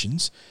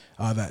suspensions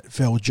that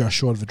fell just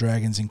short of the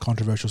Dragons in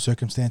controversial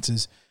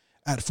circumstances.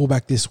 At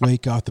fullback this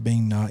week, after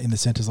being in the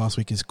centres last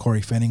week, is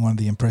Corey Fanning, one of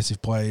the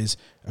impressive players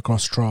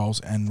across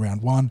trials and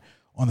round one.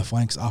 On the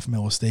flanks, Arthur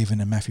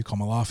Miller-Stephen and Matthew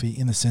Komalafi.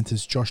 In the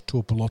centres, Josh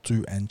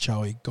Tuipulotu and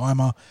Charlie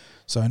Geimer.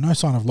 So no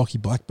sign of Lockie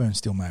Blackburn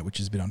still, mate, which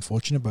is a bit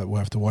unfortunate, but we'll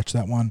have to watch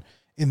that one.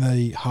 In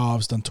the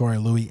halves,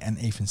 Dontoria Louis and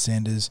Ethan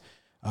Sanders.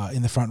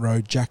 In the front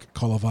row, Jack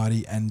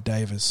Colovardi and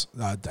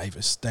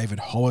David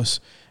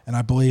Hollis. And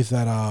I believe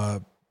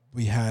that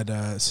we had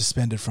a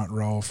suspended front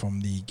row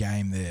from the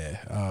game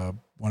there,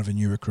 one of the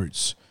new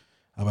recruits.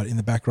 But in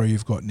the back row,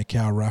 you've got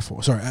Nikau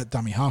Raphael. Sorry, at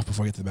dummy half,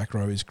 before I get to the back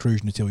row, is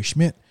Cruz Natili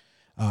Schmidt.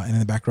 And in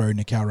the back row,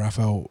 Nikau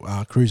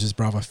Raphael, Cruz's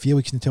brother,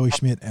 Felix Natili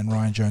Schmidt, and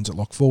Ryan Jones at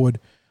lock forward.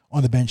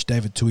 On the bench,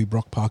 David Tui,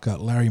 Brock Parker,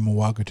 Larry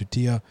Mwaga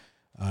Tutia,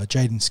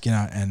 Jaden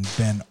Skinner, and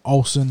Ben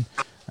Olsen.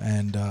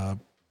 And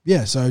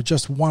so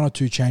just one or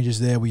two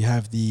changes there. We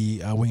have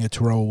the winger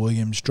Terrell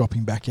Williams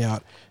dropping back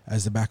out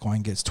as the back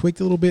line gets tweaked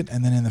a little bit.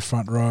 And then in the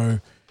front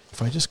row,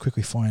 if I just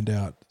quickly find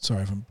out,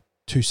 sorry, from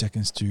 2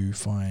 seconds to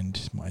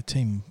find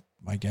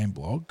my game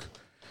blog.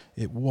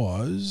 It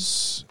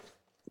was,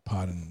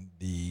 pardon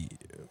the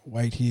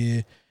wait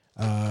here,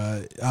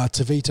 Tavita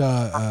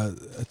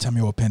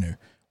Tamuapenu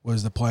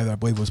was the player that I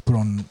believe was put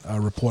on a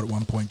report at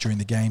one point during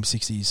the game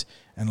 60s,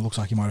 and it looks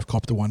like he might have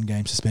copped a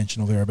one-game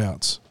suspension or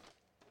thereabouts.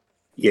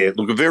 Yeah,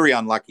 look, a very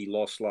unlucky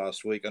loss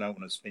last week. I don't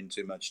want to spend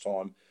too much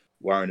time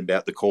worrying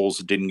about the calls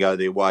that didn't go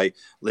their way.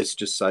 Let's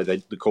just say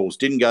that the calls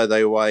didn't go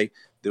their way.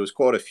 There was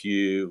quite a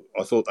few.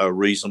 I thought they were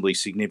reasonably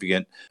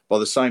significant. By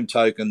the same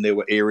token, there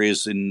were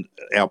areas in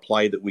our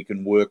play that we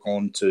can work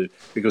on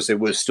because there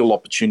were still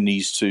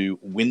opportunities to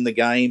win the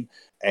game,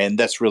 and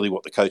that's really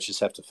what the coaches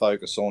have to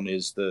focus on,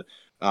 is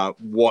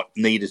what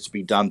needed to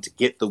be done to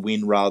get the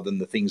win rather than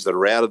the things that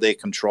are out of their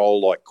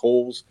control, like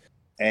calls.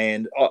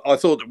 And I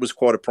thought it was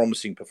quite a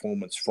promising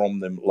performance from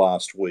them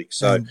last week.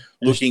 So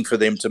looking for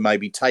them to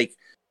maybe take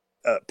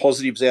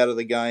positives out of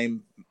the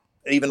game,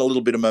 even a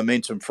little bit of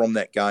momentum from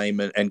that game,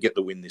 and get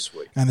the win this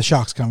week. And the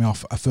Sharks coming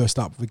off a first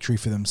up victory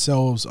for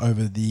themselves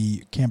over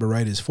the Canberra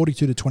Raiders,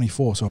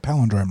 42-24, so a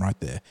palindrome right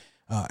there,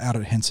 out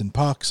at Henson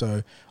Park.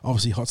 So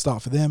obviously hot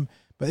start for them.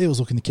 But Eels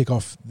looking to kick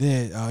off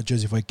their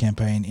Jersey Flegg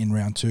campaign in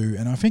round two,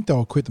 and I think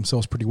they'll acquit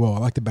themselves pretty well. I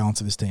like the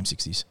balance of this team,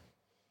 60s.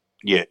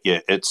 Yeah.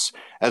 It's,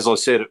 as I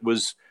said,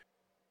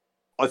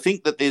 I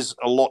think that there's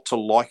a lot to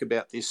like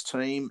about this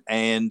team,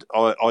 and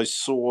I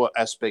saw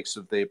aspects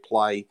of their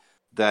play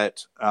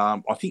that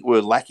I think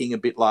were lacking a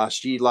bit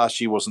last year.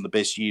 Last year wasn't the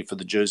best year for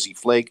the Jersey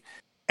Flegg,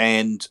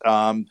 and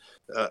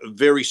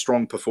very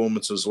strong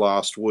performances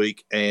last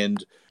week,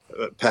 and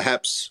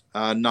perhaps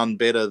none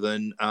better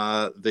than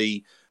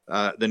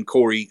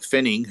Corey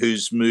Fanning,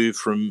 who's moved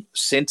from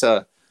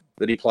centre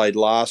that he played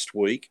last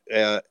week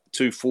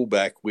to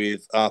fullback,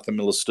 with Arthur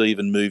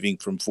Miller-Stephen moving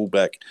from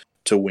fullback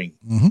to wing.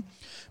 Mm-hmm.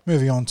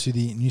 Moving on to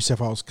the New South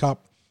Wales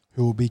Cup,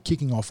 who will be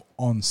kicking off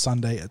on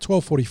Sunday at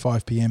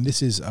 12:45 p.m.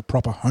 This is a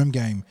proper home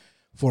game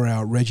for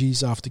our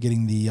Reggies after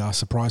getting the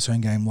surprise home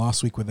game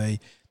last week where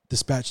they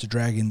dispatched the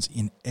Dragons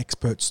in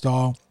expert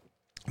style.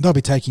 They'll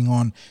be taking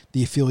on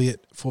the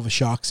affiliate for the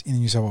Sharks in the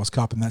New South Wales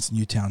Cup, and that's the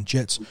Newtown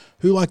Jets,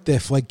 who, like their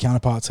Flegg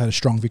counterparts, had a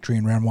strong victory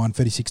in round one,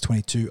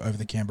 36-22 over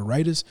the Canberra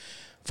Raiders.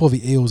 For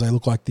the Eels, they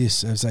look like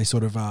this as they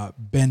sort of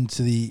bend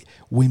to the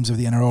whims of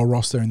the NRL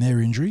roster and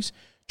their injuries.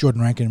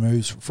 Jordan Rankin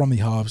moves from the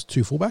halves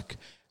to fullback.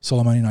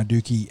 Solomoni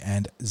Naiduki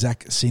and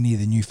Zach Sini,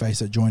 the new face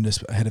that joined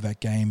us ahead of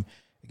that game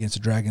against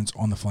the Dragons,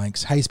 on the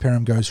flanks. Hayes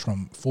Perham goes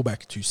from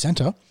fullback to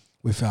centre,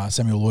 with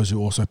Samuel Loizu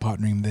also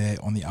partnering there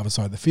on the other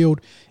side of the field.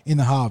 In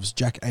the halves,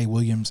 Jack A.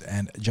 Williams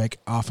and Jake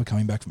Arthur,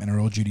 coming back from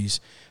NRL duties,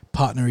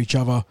 partner each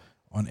other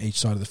on each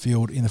side of the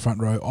field. In the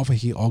front row,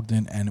 Ofahi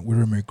Ogden and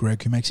Wiramu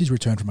Greg, who makes his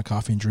return from a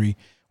calf injury,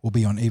 will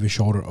be on either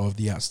shoulder of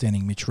the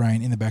outstanding Mitch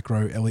Rain. In the back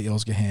row, Ellie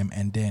Elsgaham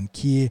and Dan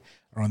Keir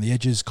are on the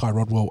edges. Kai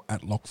Rodwell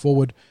at lock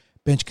forward.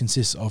 Bench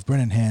consists of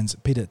Brennan Hands,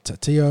 Peter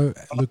Tatio,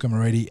 Luca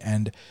Moretti,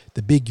 and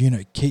the big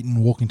unit Keaton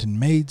Walkington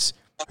Meads,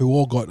 who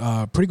all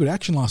got pretty good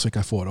action last week,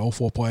 I thought. All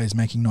 4 players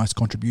making nice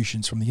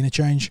contributions from the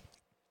interchange.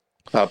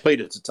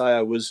 Peter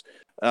Tateo was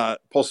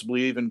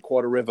possibly even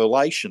quite a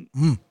revelation.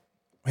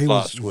 He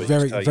was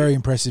very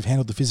impressive,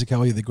 handled the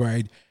physicality of the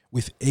grade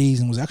with ease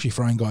and was actually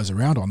throwing guys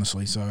around,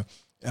 honestly. So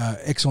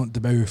excellent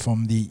debut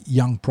from the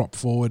young prop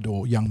forward,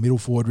 or young middle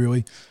forward,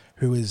 really,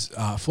 who is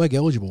flag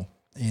eligible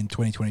in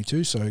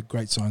 2022. So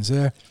great signs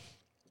there.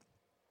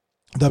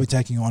 They'll be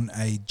taking on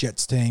a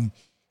Jets team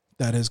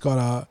that has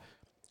got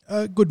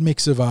a good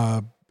mix of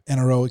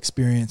NRL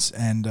experience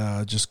and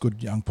just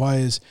good young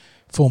players.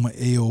 Former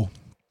Eel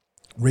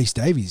Reece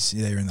Davies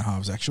there in the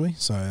halves, actually.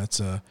 So that's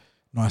a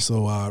nice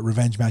little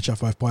revenge matchup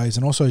for both players.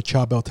 And also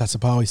Charbel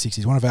Tatsapali,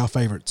 60s, one of our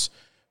favourites,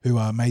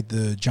 who made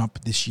the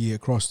jump this year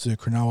across to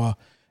Cronulla.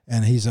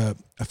 And he's a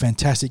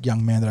fantastic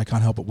young man that I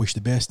can't help but wish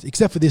the best,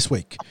 except for this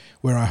week,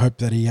 where I hope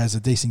that he has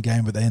a decent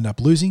game, but they end up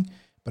losing.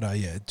 But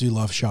do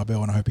love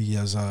Charbel, and I hope he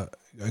has a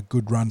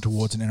good run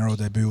towards an NRL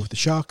debut with the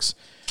Sharks.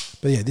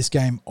 But this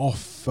game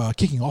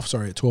kicking off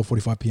at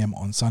 12:45 p.m.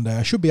 on Sunday.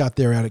 I should be out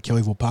there out at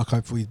Kellyville Park,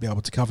 hopefully be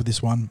able to cover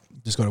this one.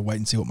 Just got to wait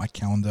and see what my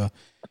calendar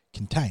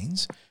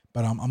contains.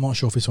 But I'm not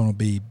sure if this one will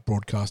be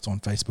broadcast on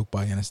Facebook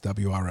by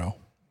NSWRL.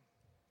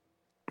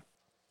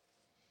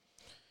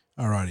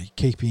 Alrighty,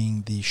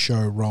 keeping the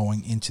show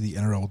rolling into the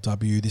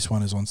NRLW. This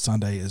one is on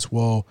Sunday as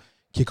well.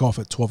 Kick-off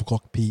at 12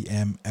 o'clock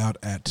p.m. out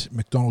at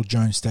McDonald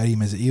Jones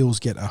Stadium as the Eels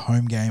get a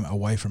home game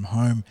away from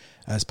home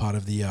as part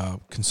of the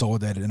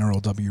consolidated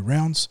NRLW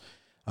rounds.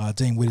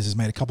 Dean Witters has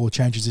made a couple of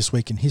changes this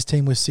week in his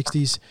team with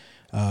 60s.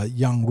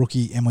 Young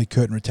rookie Emily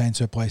Curtin retains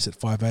her place at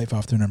 5'8"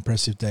 after an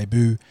impressive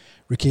debut.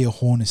 Rakia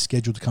Horn is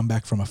scheduled to come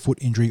back from a foot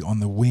injury on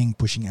the wing,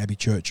 pushing Abby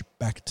Church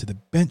back to the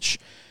bench.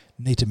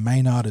 Nita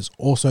Maynard is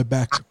also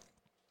back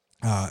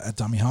at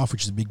dummy half,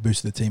 which is a big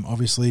boost to the team,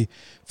 obviously.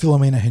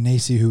 Philomena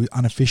Hanesi, who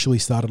unofficially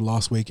started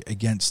last week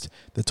against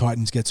the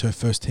Titans, gets her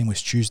first Team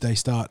West Tuesday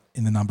start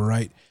in the number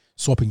 8.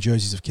 Swapping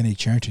jerseys of Kennedy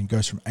Charrington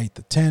goes from 8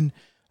 to 10.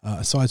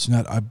 Aside from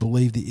that, I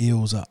believe the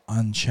Eels are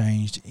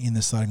unchanged in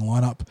the starting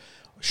lineup.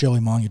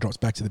 Shirley Mullinger drops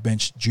back to the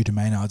bench due to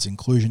Maynard's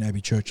inclusion.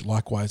 Abby Church,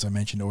 likewise, I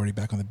mentioned, already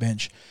back on the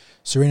bench.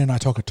 Serena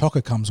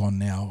Naitoka comes on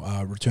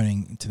now,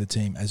 returning to the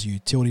team as a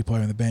utility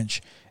player on the bench.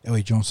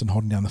 Ellie Johnson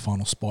holding down the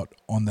final spot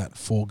on that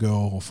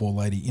 4-girl or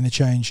 4-lady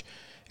interchange.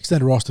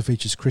 Extended roster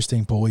features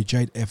Christine Pauly,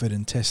 Jade Efford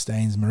and Tess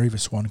Staines, Mariva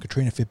Swan,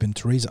 Katrina Phippen,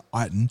 Teresa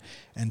Eiton,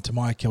 and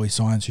Tamaya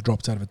Kelly-Sines, who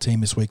drops out of a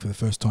team this week for the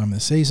first time in the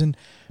season.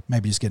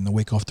 Maybe just getting a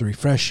week off to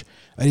refresh.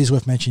 It is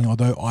worth mentioning,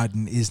 although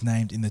Eiton is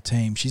named in the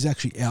team, she's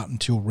actually out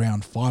until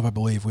round 5, I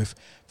believe, with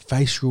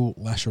facial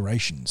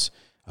lacerations.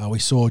 We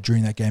saw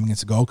during that game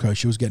against the Gold Coast,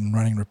 she was getting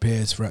running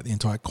repairs throughout the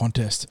entire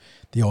contest,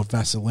 the old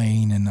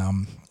Vaseline and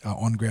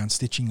on-ground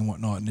stitching and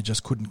whatnot, and it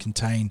just couldn't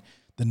contain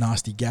the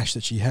nasty gash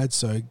that she had,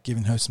 so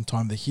giving her some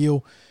time to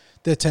heal.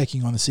 They're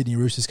taking on the Sydney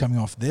Roosters, coming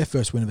off their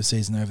first win of the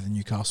season over the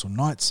Newcastle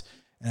Knights,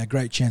 and a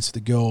great chance for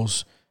the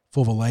girls,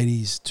 for the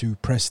ladies, to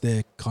press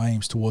their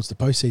claims towards the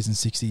postseason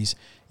 60s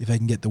if they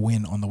can get the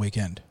win on the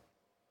weekend.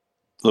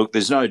 Look,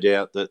 there's no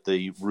doubt that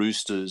the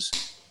Roosters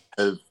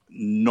have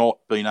not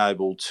been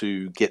able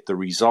to get the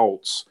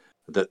results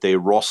that their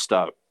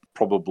roster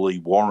probably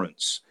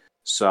warrants.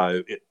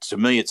 So to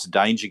me, it's a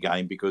danger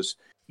game because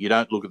you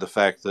don't look at the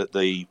fact that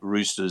the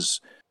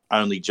Roosters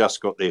only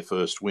just got their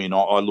first win.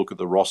 I look at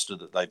the roster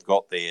that they've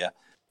got there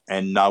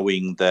and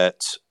knowing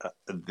that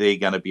they're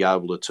going to be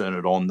able to turn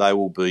it on. They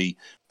will be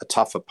a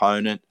tough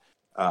opponent.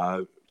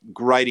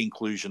 Great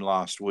inclusion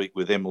last week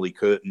with Emily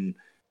Curtin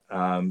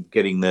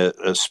getting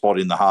the spot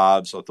in the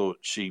halves. I thought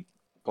she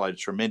played a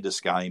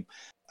tremendous game.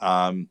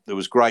 It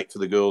was great for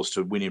the girls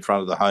to win in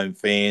front of the home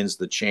fans.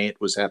 The chant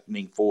was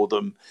happening for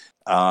them.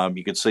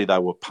 You could see they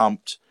were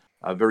pumped.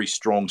 A very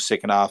strong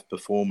second-half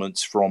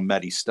performance from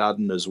Maddie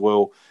Studden as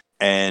well.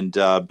 And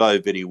Bo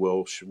Betty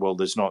Welsh, well,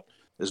 there's not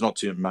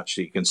too much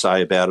that you can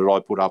say about it. I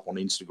put up on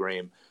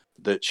Instagram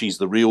that she's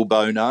the real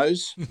Bo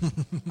Nose.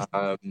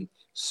 Let's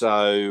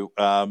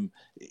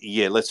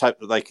hope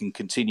that they can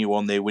continue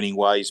on their winning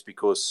ways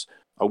because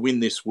a win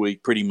this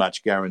week pretty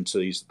much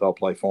guarantees that they'll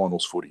play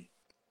finals footy.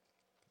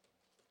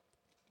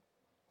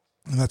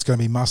 And that's going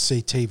to be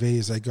must-see TV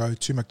as they go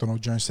to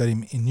McDonald Jones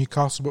Stadium in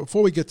Newcastle. But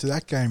before we get to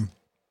that game,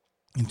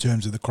 in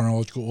terms of the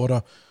chronological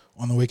order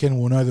on the weekend,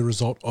 we'll know the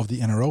result of the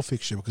NRL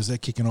fixture because they're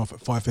kicking off at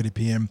 5:30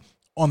 p.m.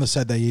 on the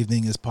Saturday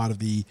evening as part of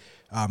the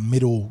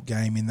middle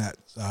game in that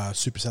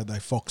Super Saturday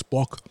Fox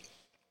block.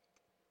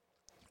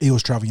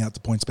 Eels travelling out to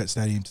PointsBet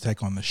Stadium to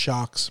take on the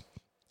Sharks.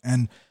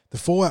 And the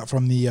fallout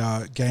from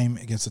the game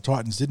against the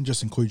Titans didn't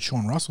just include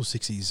Sean Russell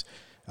 60s.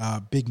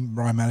 Big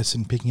Ryan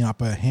Madison picking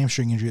up a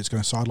hamstring injury that's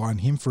going to sideline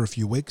him for a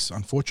few weeks,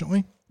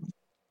 unfortunately,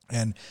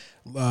 and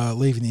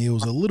leaving the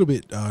Eels a little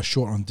bit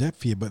short on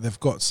depth here, but they've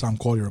got some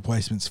quality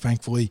replacements,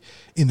 thankfully,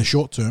 in the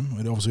short term.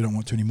 We obviously don't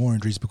want too many more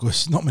injuries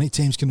because not many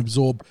teams can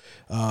absorb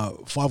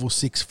 5 or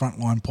 6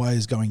 frontline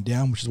players going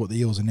down, which is what the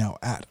Eels are now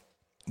at,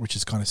 which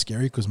is kind of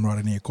scary because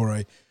Marata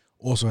Niokore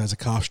also has a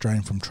calf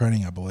strain from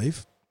training, I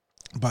believe.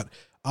 But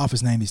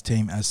Arthur's named his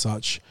team as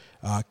such.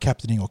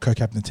 Captaining or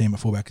co-captain the team at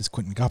fullback is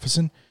Quinton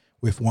Gufferson,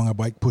 with Wonga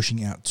Blake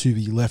pushing out to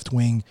the left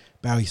wing,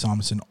 Barry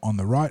Simonson on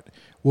the right.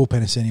 Will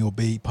Penaseni will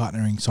be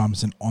partnering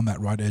Simonson on that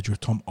right edge with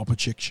Tom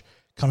Opachich,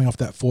 coming off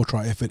that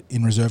 4-try effort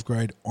in reserve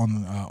grade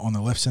on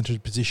the left centre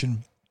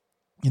position.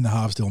 In the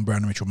halves, Dylan Brown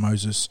and Mitchell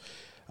Moses.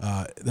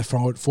 The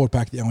forward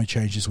pack, the only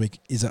change this week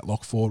is at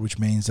lock forward, which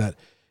means that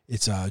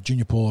it's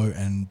Junior Paulo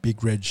and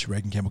Big Reg,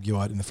 Reagan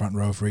Campbell-Gillard in the front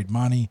row of Reid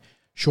Marnie,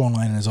 Sean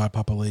Lane and Isaiah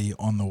Papali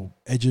on the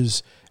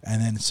edges,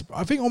 and then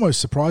I think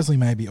almost surprisingly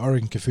maybe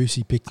Oregon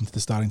Kafusi picked into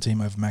the starting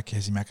team over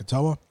Makahesi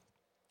Makatoa,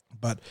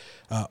 but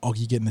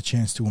Oggy getting the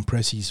chance to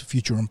impress his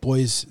future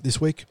employees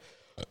this week,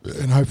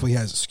 and hopefully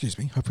has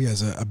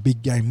a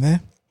big game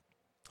there.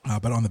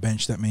 But on the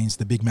bench, that means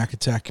the Big Mac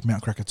attack,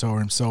 Mount Krakatoa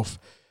himself,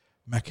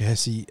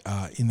 Makahesi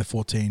in the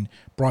 14,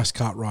 Bryce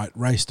Cartwright,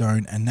 Ray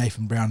Stone, and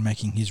Nathan Brown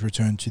making his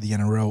return to the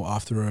NRL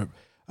after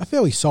a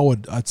fairly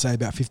solid, I'd say,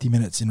 about 50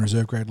 minutes in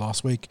reserve grade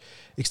last week.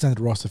 Extended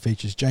roster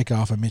features Jake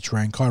Arthur, Mitch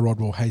Rain, Kai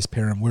Rodwell, Hayes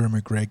Perham,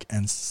 Wiramu Greg,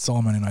 and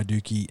Solomon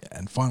Inaiduki,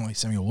 and finally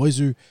Samuel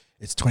Loizu.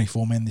 It's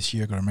 24 men this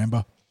year, got to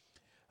remember.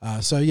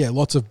 So,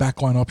 lots of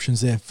backline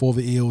options there for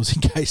the Eels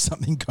in case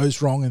something goes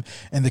wrong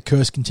and the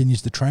curse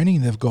continues the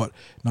training. They've got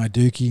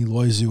Naiduki,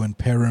 Loizu, and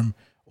Perham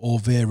all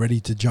there ready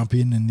to jump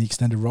in the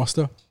extended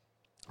roster.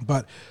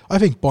 But I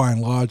think by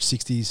and large,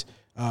 60s,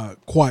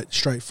 quite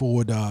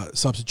straightforward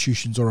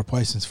substitutions or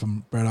replacements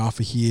from Brad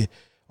Arthur here.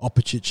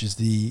 Opachich is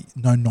the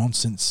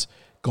no-nonsense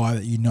guy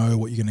that you know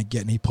what you're going to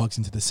get, and he plugs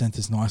into the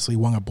centres nicely.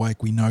 Wonga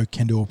Blake, we know,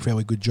 can do a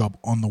fairly good job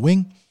on the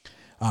wing.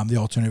 The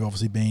alternative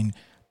obviously being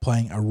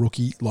playing a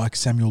rookie like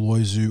Samuel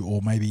Loizu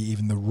or maybe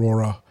even the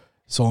Rora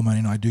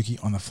Solomon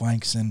Inaiduki on the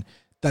flanks, and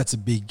that's a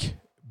big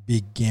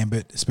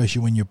gambit,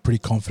 especially when you're pretty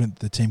confident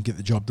the team get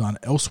the job done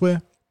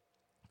elsewhere.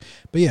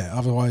 But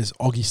otherwise,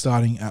 Oggy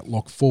starting at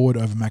lock forward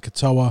over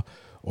Makatoa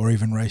or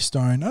even Ray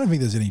Stone. I don't think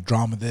there's any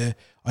drama there.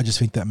 I just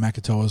think that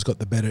Makatoa's got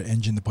the better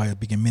engine to play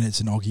bigger minutes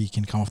and Oggy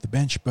can come off the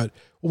bench, but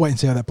we'll wait and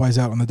see how that plays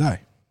out on the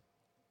day.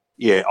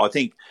 Yeah, I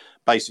think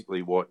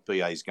basically what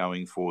BA's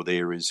going for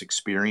there is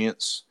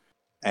experience,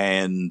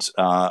 and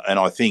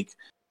I think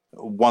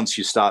once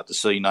you start to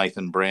see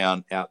Nathan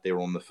Brown out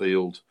there on the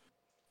field,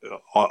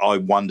 I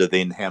wonder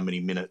then how many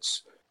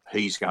minutes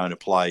he's going to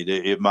play.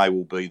 It may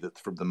well be that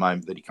from the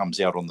moment that he comes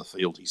out on the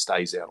field, he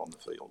stays out on the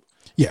field.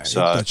 Yeah,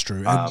 so, that's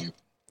true. And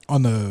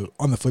on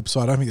the flip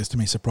side, I don't think there's too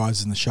many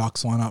surprises in the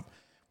Sharks lineup.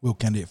 Will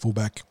Kennedy at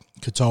fullback,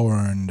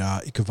 Katoa and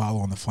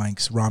Ikavalo on the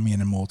flanks,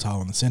 Ramian and Mortal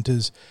on the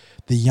centres.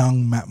 The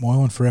young Matt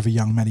Moylan, forever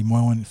young Matty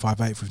Moylan,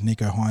 5'8", with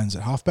Nico Hines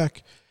at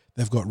halfback.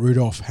 They've got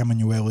Rudolph,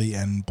 Hamanueli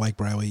and Blake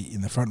Brayley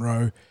in the front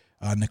row.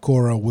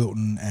 Nakora,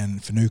 Wilton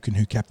and Finucane,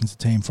 who captains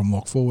the team from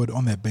lock forward.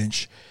 On their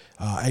bench,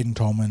 Aiden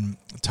Tolman,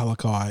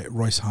 Talakai,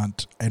 Royce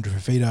Hunt, Andrew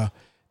Fafita.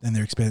 Then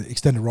their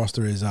extended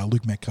roster is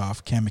Luke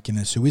Metcalf, Cam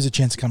McInnes, who is a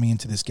chance of coming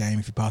into this game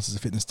if he passes a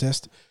fitness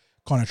test,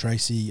 Connor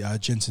Tracy,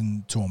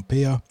 Jensen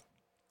Tuampia,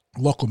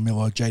 Lachlan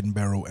Miller, Jaden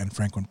Berrell, and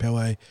Franklin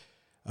Pele.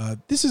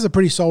 This is a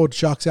pretty solid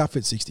Sharks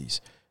outfit, 60s.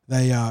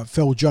 They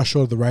fell just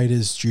short of the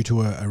Raiders due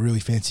to a really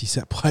fancy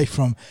set play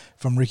from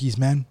Ricky's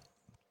men,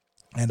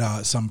 and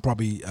some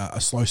probably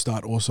a slow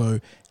start also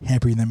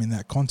hampering them in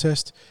that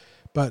contest.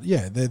 But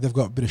they've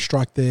got a bit of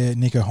strike there.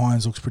 Nico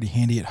Hines looks pretty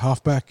handy at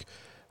halfback.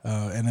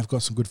 And they've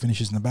got some good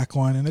finishes in the back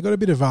line. And they've got a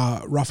bit of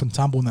rough and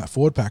tumble in that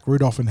forward pack.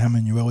 Rudolph and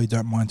Hamanueli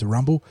don't mind to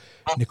rumble.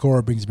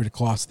 Nakora brings a bit of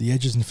class to the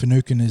edges. And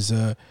Finucane is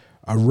a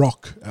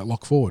rock at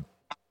lock forward.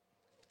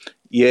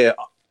 Yeah,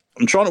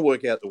 I'm trying to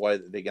work out the way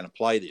that they're going to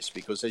play this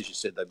because, as you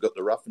said, they've got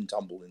the rough and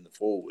tumble in the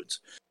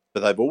forwards.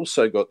 But they've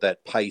also got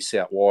that pace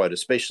out wide,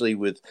 especially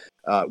with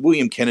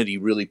William Kennedy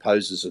really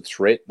poses a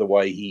threat the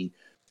way he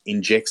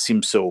injects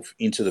himself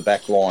into the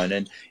back line.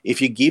 And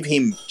if you give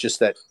him just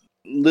that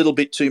little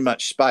bit too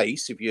much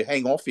space, if you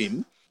hang off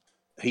him,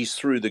 he's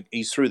through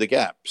the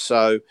gap.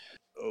 So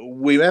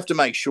we have to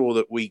make sure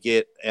that we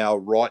get our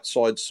right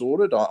side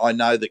sorted. I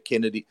know that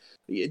Kennedy,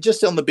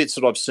 just on the bits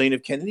that I've seen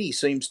of Kennedy, he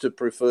seems to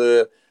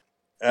prefer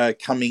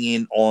coming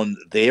in on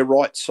their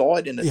right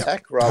side in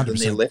attack rather 100%.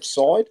 Than their left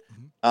side.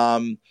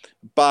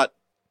 But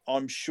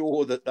I'm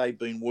sure that they've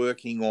been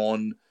working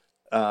on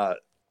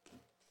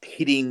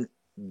hitting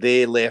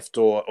their left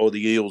or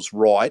the Eels'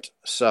 right.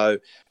 So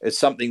it's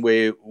something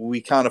where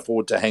we can't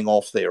afford to hang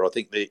off there. I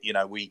think that,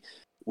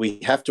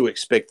 we have to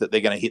expect that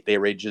they're going to hit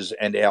their edges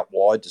and out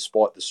wide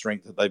despite the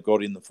strength that they've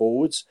got in the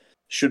forwards.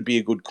 Should be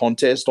a good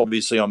contest.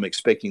 Obviously, I'm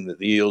expecting that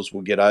the Eels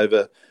will get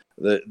over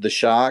the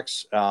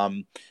Sharks.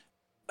 I'd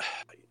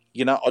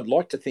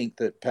like to think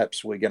that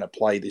perhaps we're going to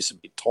play this a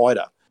bit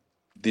tighter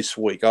this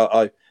week.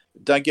 I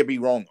don't get me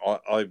wrong.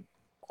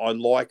 I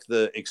like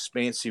the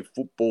expansive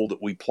football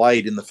that we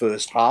played in the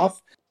first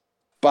half,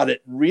 but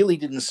it really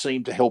didn't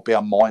seem to help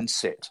our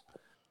mindset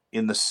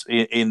in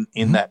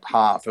that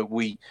half.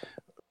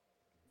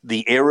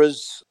 The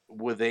errors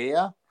were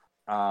there,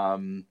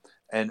 and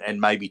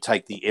maybe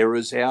take the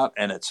errors out,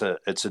 and it's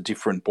a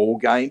different ball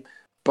game.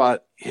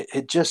 But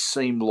it just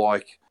seemed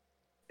like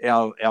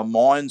our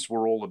minds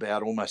were all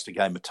about almost a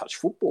game of touch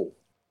football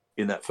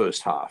in that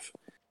first half.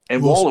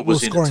 And while it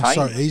was scoring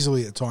entertaining, so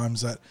easily at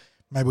times that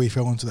maybe we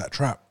fell into that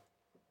trap.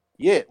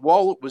 yeah,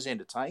 while it was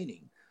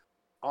entertaining,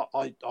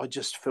 I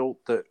just felt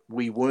that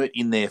we weren't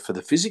in there for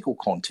the physical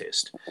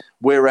contest,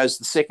 whereas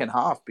the second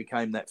half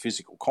became that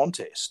physical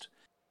contest,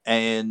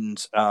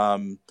 and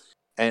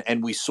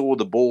we saw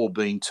the ball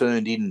being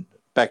turned in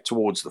back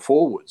towards the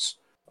forwards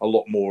a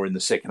lot more in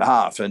the second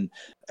half, and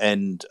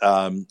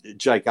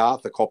Jake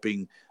Arthur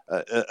copping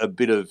a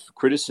bit of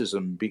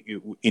criticism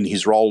in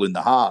his role in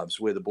the halves,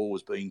 where the ball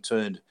was being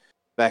turned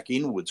back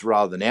inwards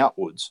rather than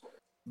outwards.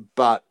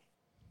 But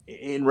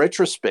in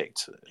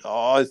retrospect,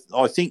 I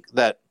think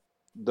that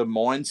the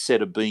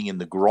mindset of being in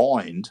the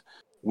grind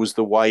was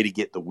the way to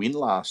get the win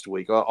last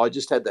week. I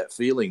just had that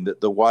feeling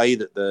that the way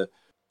that the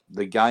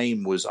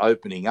game was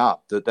opening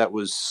up, that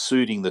was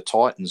suiting the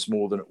Titans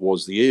more than it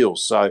was the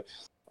Eels. So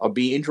I'd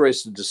be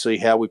interested to see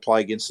how we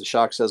play against the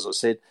Sharks. As I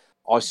said,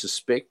 I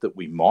suspect that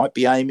we might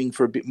be aiming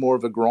for a bit more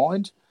of a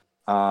grind,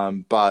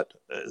 but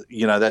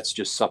that's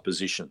just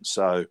supposition.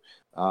 So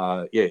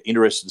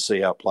interested to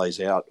see how it plays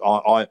out.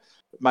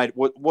 Mate,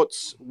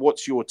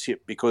 what's your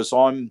tip? Because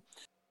I'm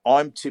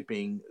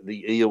tipping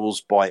the Eels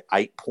by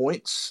 8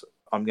 points.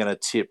 I'm going to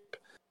tip,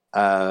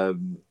 say,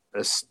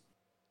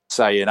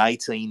 an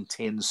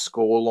 18-10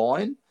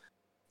 scoreline.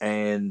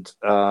 And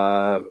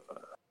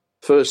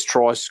first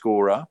try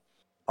scorer,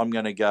 I'm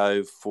going to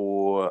go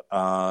for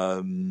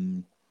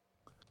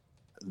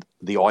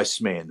the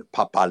Iceman,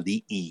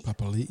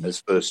 Papali'i, as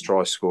first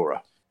try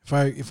scorer.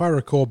 If I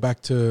recall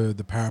back to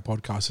the Para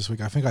podcast this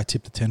week, I think I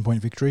tipped a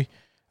 10-point victory.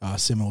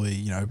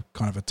 Similarly,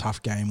 kind of a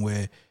tough game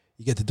where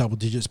you get to double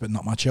digits but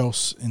not much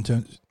else in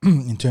terms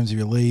of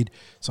your lead.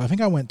 So I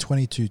think I went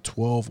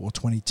 22-12 or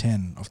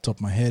 20-10 off the top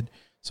of my head.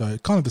 So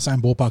kind of the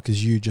same ballpark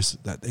as you,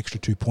 just that extra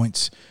 2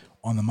 points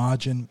on the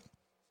margin.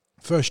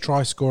 First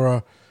try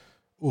scorer,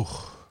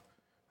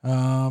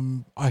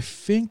 I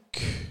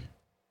think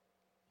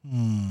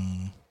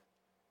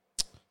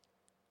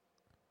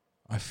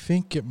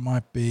it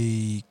might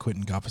be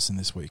Quinton Gufferson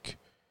this week.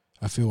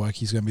 I feel like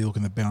he's going to be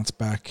looking to bounce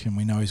back, and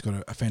we know he's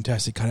got a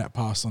fantastic cutout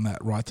pass on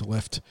that right to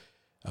left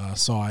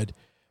side,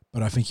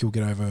 but I think he'll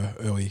get over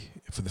early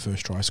for the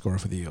first try scorer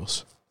for the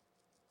Eels.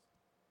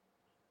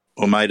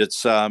 Well, mate,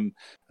 it's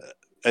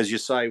as you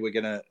say, we're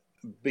going to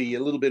be a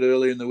little bit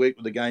earlier in the week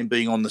with the game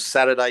being on the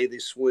Saturday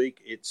this week.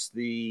 It's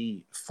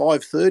the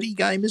 5:30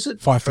 game, is it?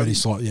 5:30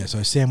 slot, yeah.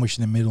 So sandwich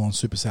in the middle on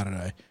Super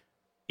Saturday.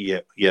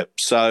 Yep.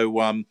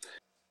 So,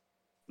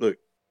 look,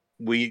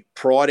 we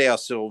pride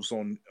ourselves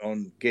on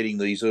getting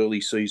these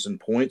early season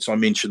points. I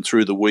mentioned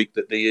through the week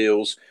that the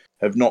Eels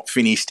have not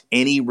finished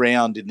any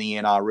round in the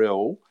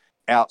NRL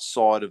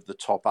outside of the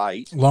top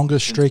 8.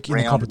 Longest streak in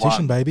the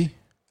competition, baby.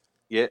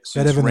 Yeah,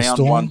 since round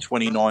 1,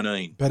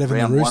 2019. Better than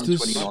round the Roosters.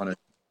 1, 2019.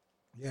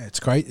 Yeah,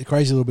 it's great. A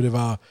crazy little bit of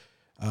our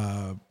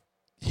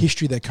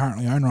history they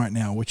currently own right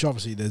now, which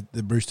obviously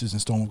the Roosters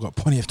and Storm have got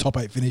plenty of top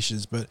 8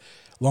 finishes, but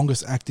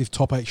longest active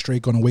top 8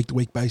 streak on a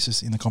week-to-week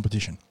basis in the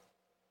competition.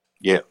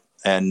 Yeah,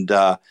 and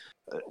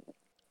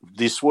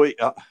this week,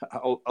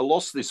 a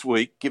loss this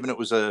week, given it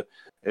was a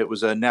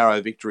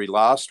narrow victory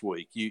last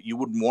week, you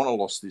wouldn't want a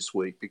loss this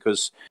week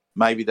because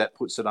maybe that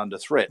puts it under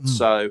threat.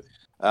 So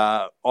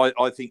I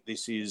think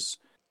this is,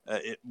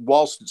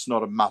 whilst it's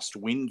not a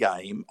must-win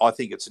game, I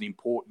think it's an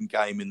important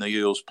game in the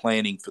Eels'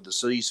 planning for the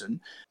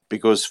season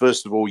because,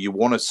 first of all, you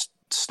want to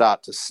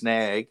start to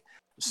snag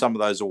some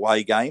of those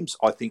away games.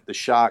 I think the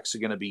Sharks are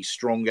going to be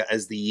stronger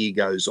as the year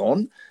goes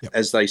on,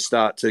 as they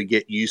start to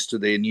get used to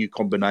their new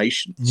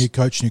combinations. New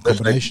coach, new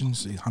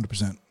combinations,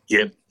 100%.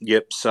 Yep.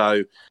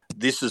 So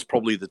this is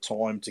probably the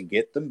time to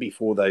get them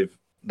before they've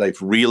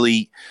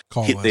really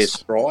hit their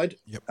stride.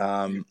 Yep.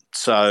 And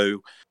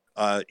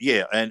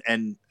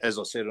as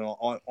I said,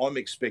 I'm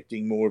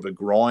expecting more of a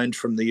grind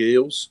from the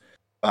Eels,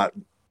 but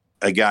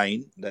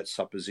again, that's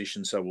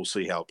supposition, so we'll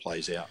see how it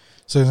plays out.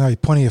 So there's going to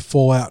be plenty of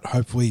fallout,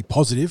 hopefully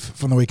positive,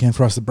 from the weekend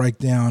for us to break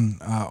down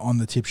on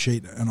the tip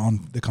sheet and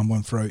on the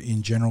Cumberland Throw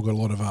in general. Got a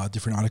lot of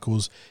different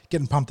articles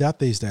getting pumped out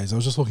these days. I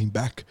was just looking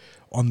back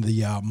on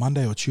the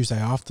Monday or Tuesday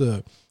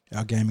after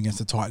our game against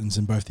the Titans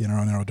in both the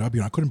NRL and NRLW,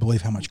 and I couldn't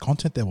believe how much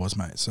content there was,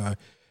 mate. So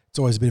it's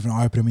always a bit of an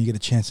eye-opener when you get a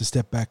chance to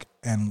step back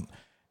and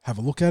have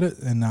a look at it.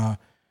 And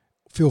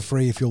feel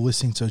free, if you're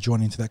listening, to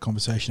join into that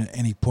conversation at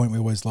any point. We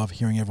always love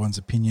hearing everyone's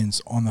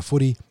opinions on the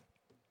footy.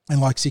 And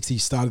like 60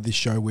 started this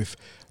show with,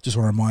 just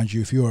want to remind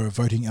you, if you're a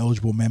voting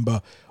eligible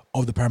member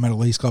of the Parramatta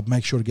Leagues Club,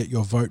 make sure to get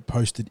your vote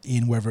posted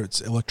in, whether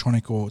it's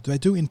electronic or... Do they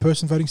do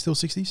in-person voting still,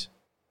 60s?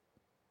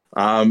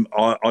 I'm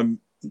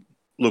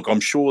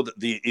sure that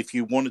if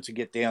you wanted to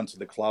get down to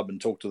the club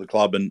and talk to the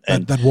club and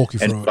they'd walk you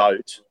through and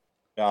vote,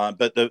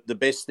 but the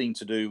best thing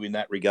to do in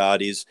that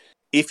regard is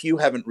if you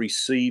haven't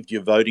received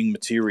your voting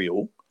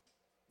material,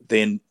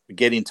 then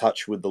get in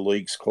touch with the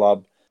Leagues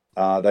Club.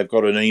 They've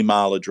got an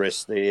email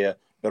address there,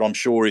 but I'm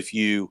sure if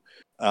you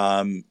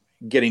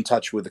get in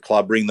touch with the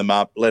club, ring them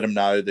up, let them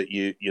know that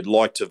you'd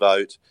like to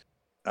vote,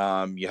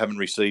 you haven't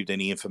received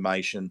any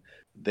information,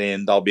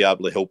 then they'll be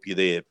able to help you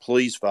there.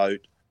 Please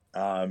vote.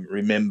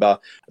 Remember,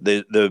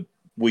 the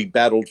we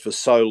battled for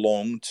so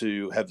long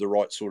to have the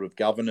right sort of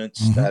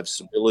governance, to have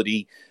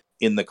stability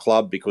in the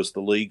club, because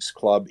the Leagues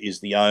Club is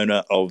the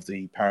owner of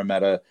the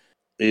Parramatta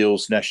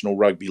Eels National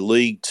Rugby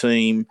League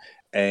team,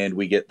 and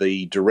we get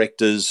the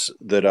directors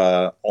that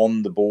are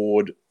on the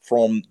board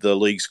from the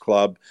Leagues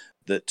Club,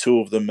 that two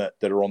of them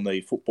that are on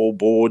the football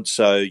board.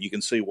 So you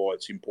can see why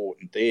it's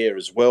important there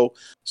as well.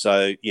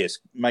 So, yes,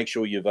 make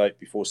sure you vote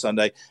before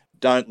Sunday.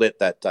 Don't let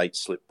that date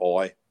slip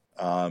by.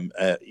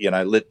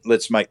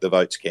 Let's make the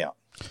votes count.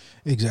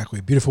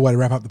 Exactly. Beautiful way to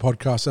wrap up the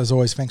podcast. As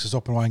always, thanks for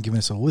stopping by and giving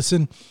us a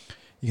listen.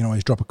 You can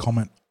always drop a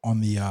comment on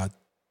the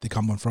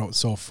Cumberland Throw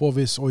itself for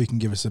this, or you can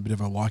give us a bit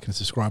of a like and a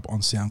subscribe on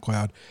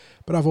SoundCloud.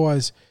 But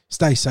otherwise,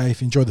 stay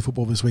safe, enjoy the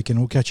football this weekend.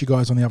 We'll catch you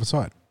guys on the other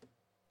side.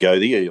 Go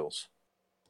the Eels.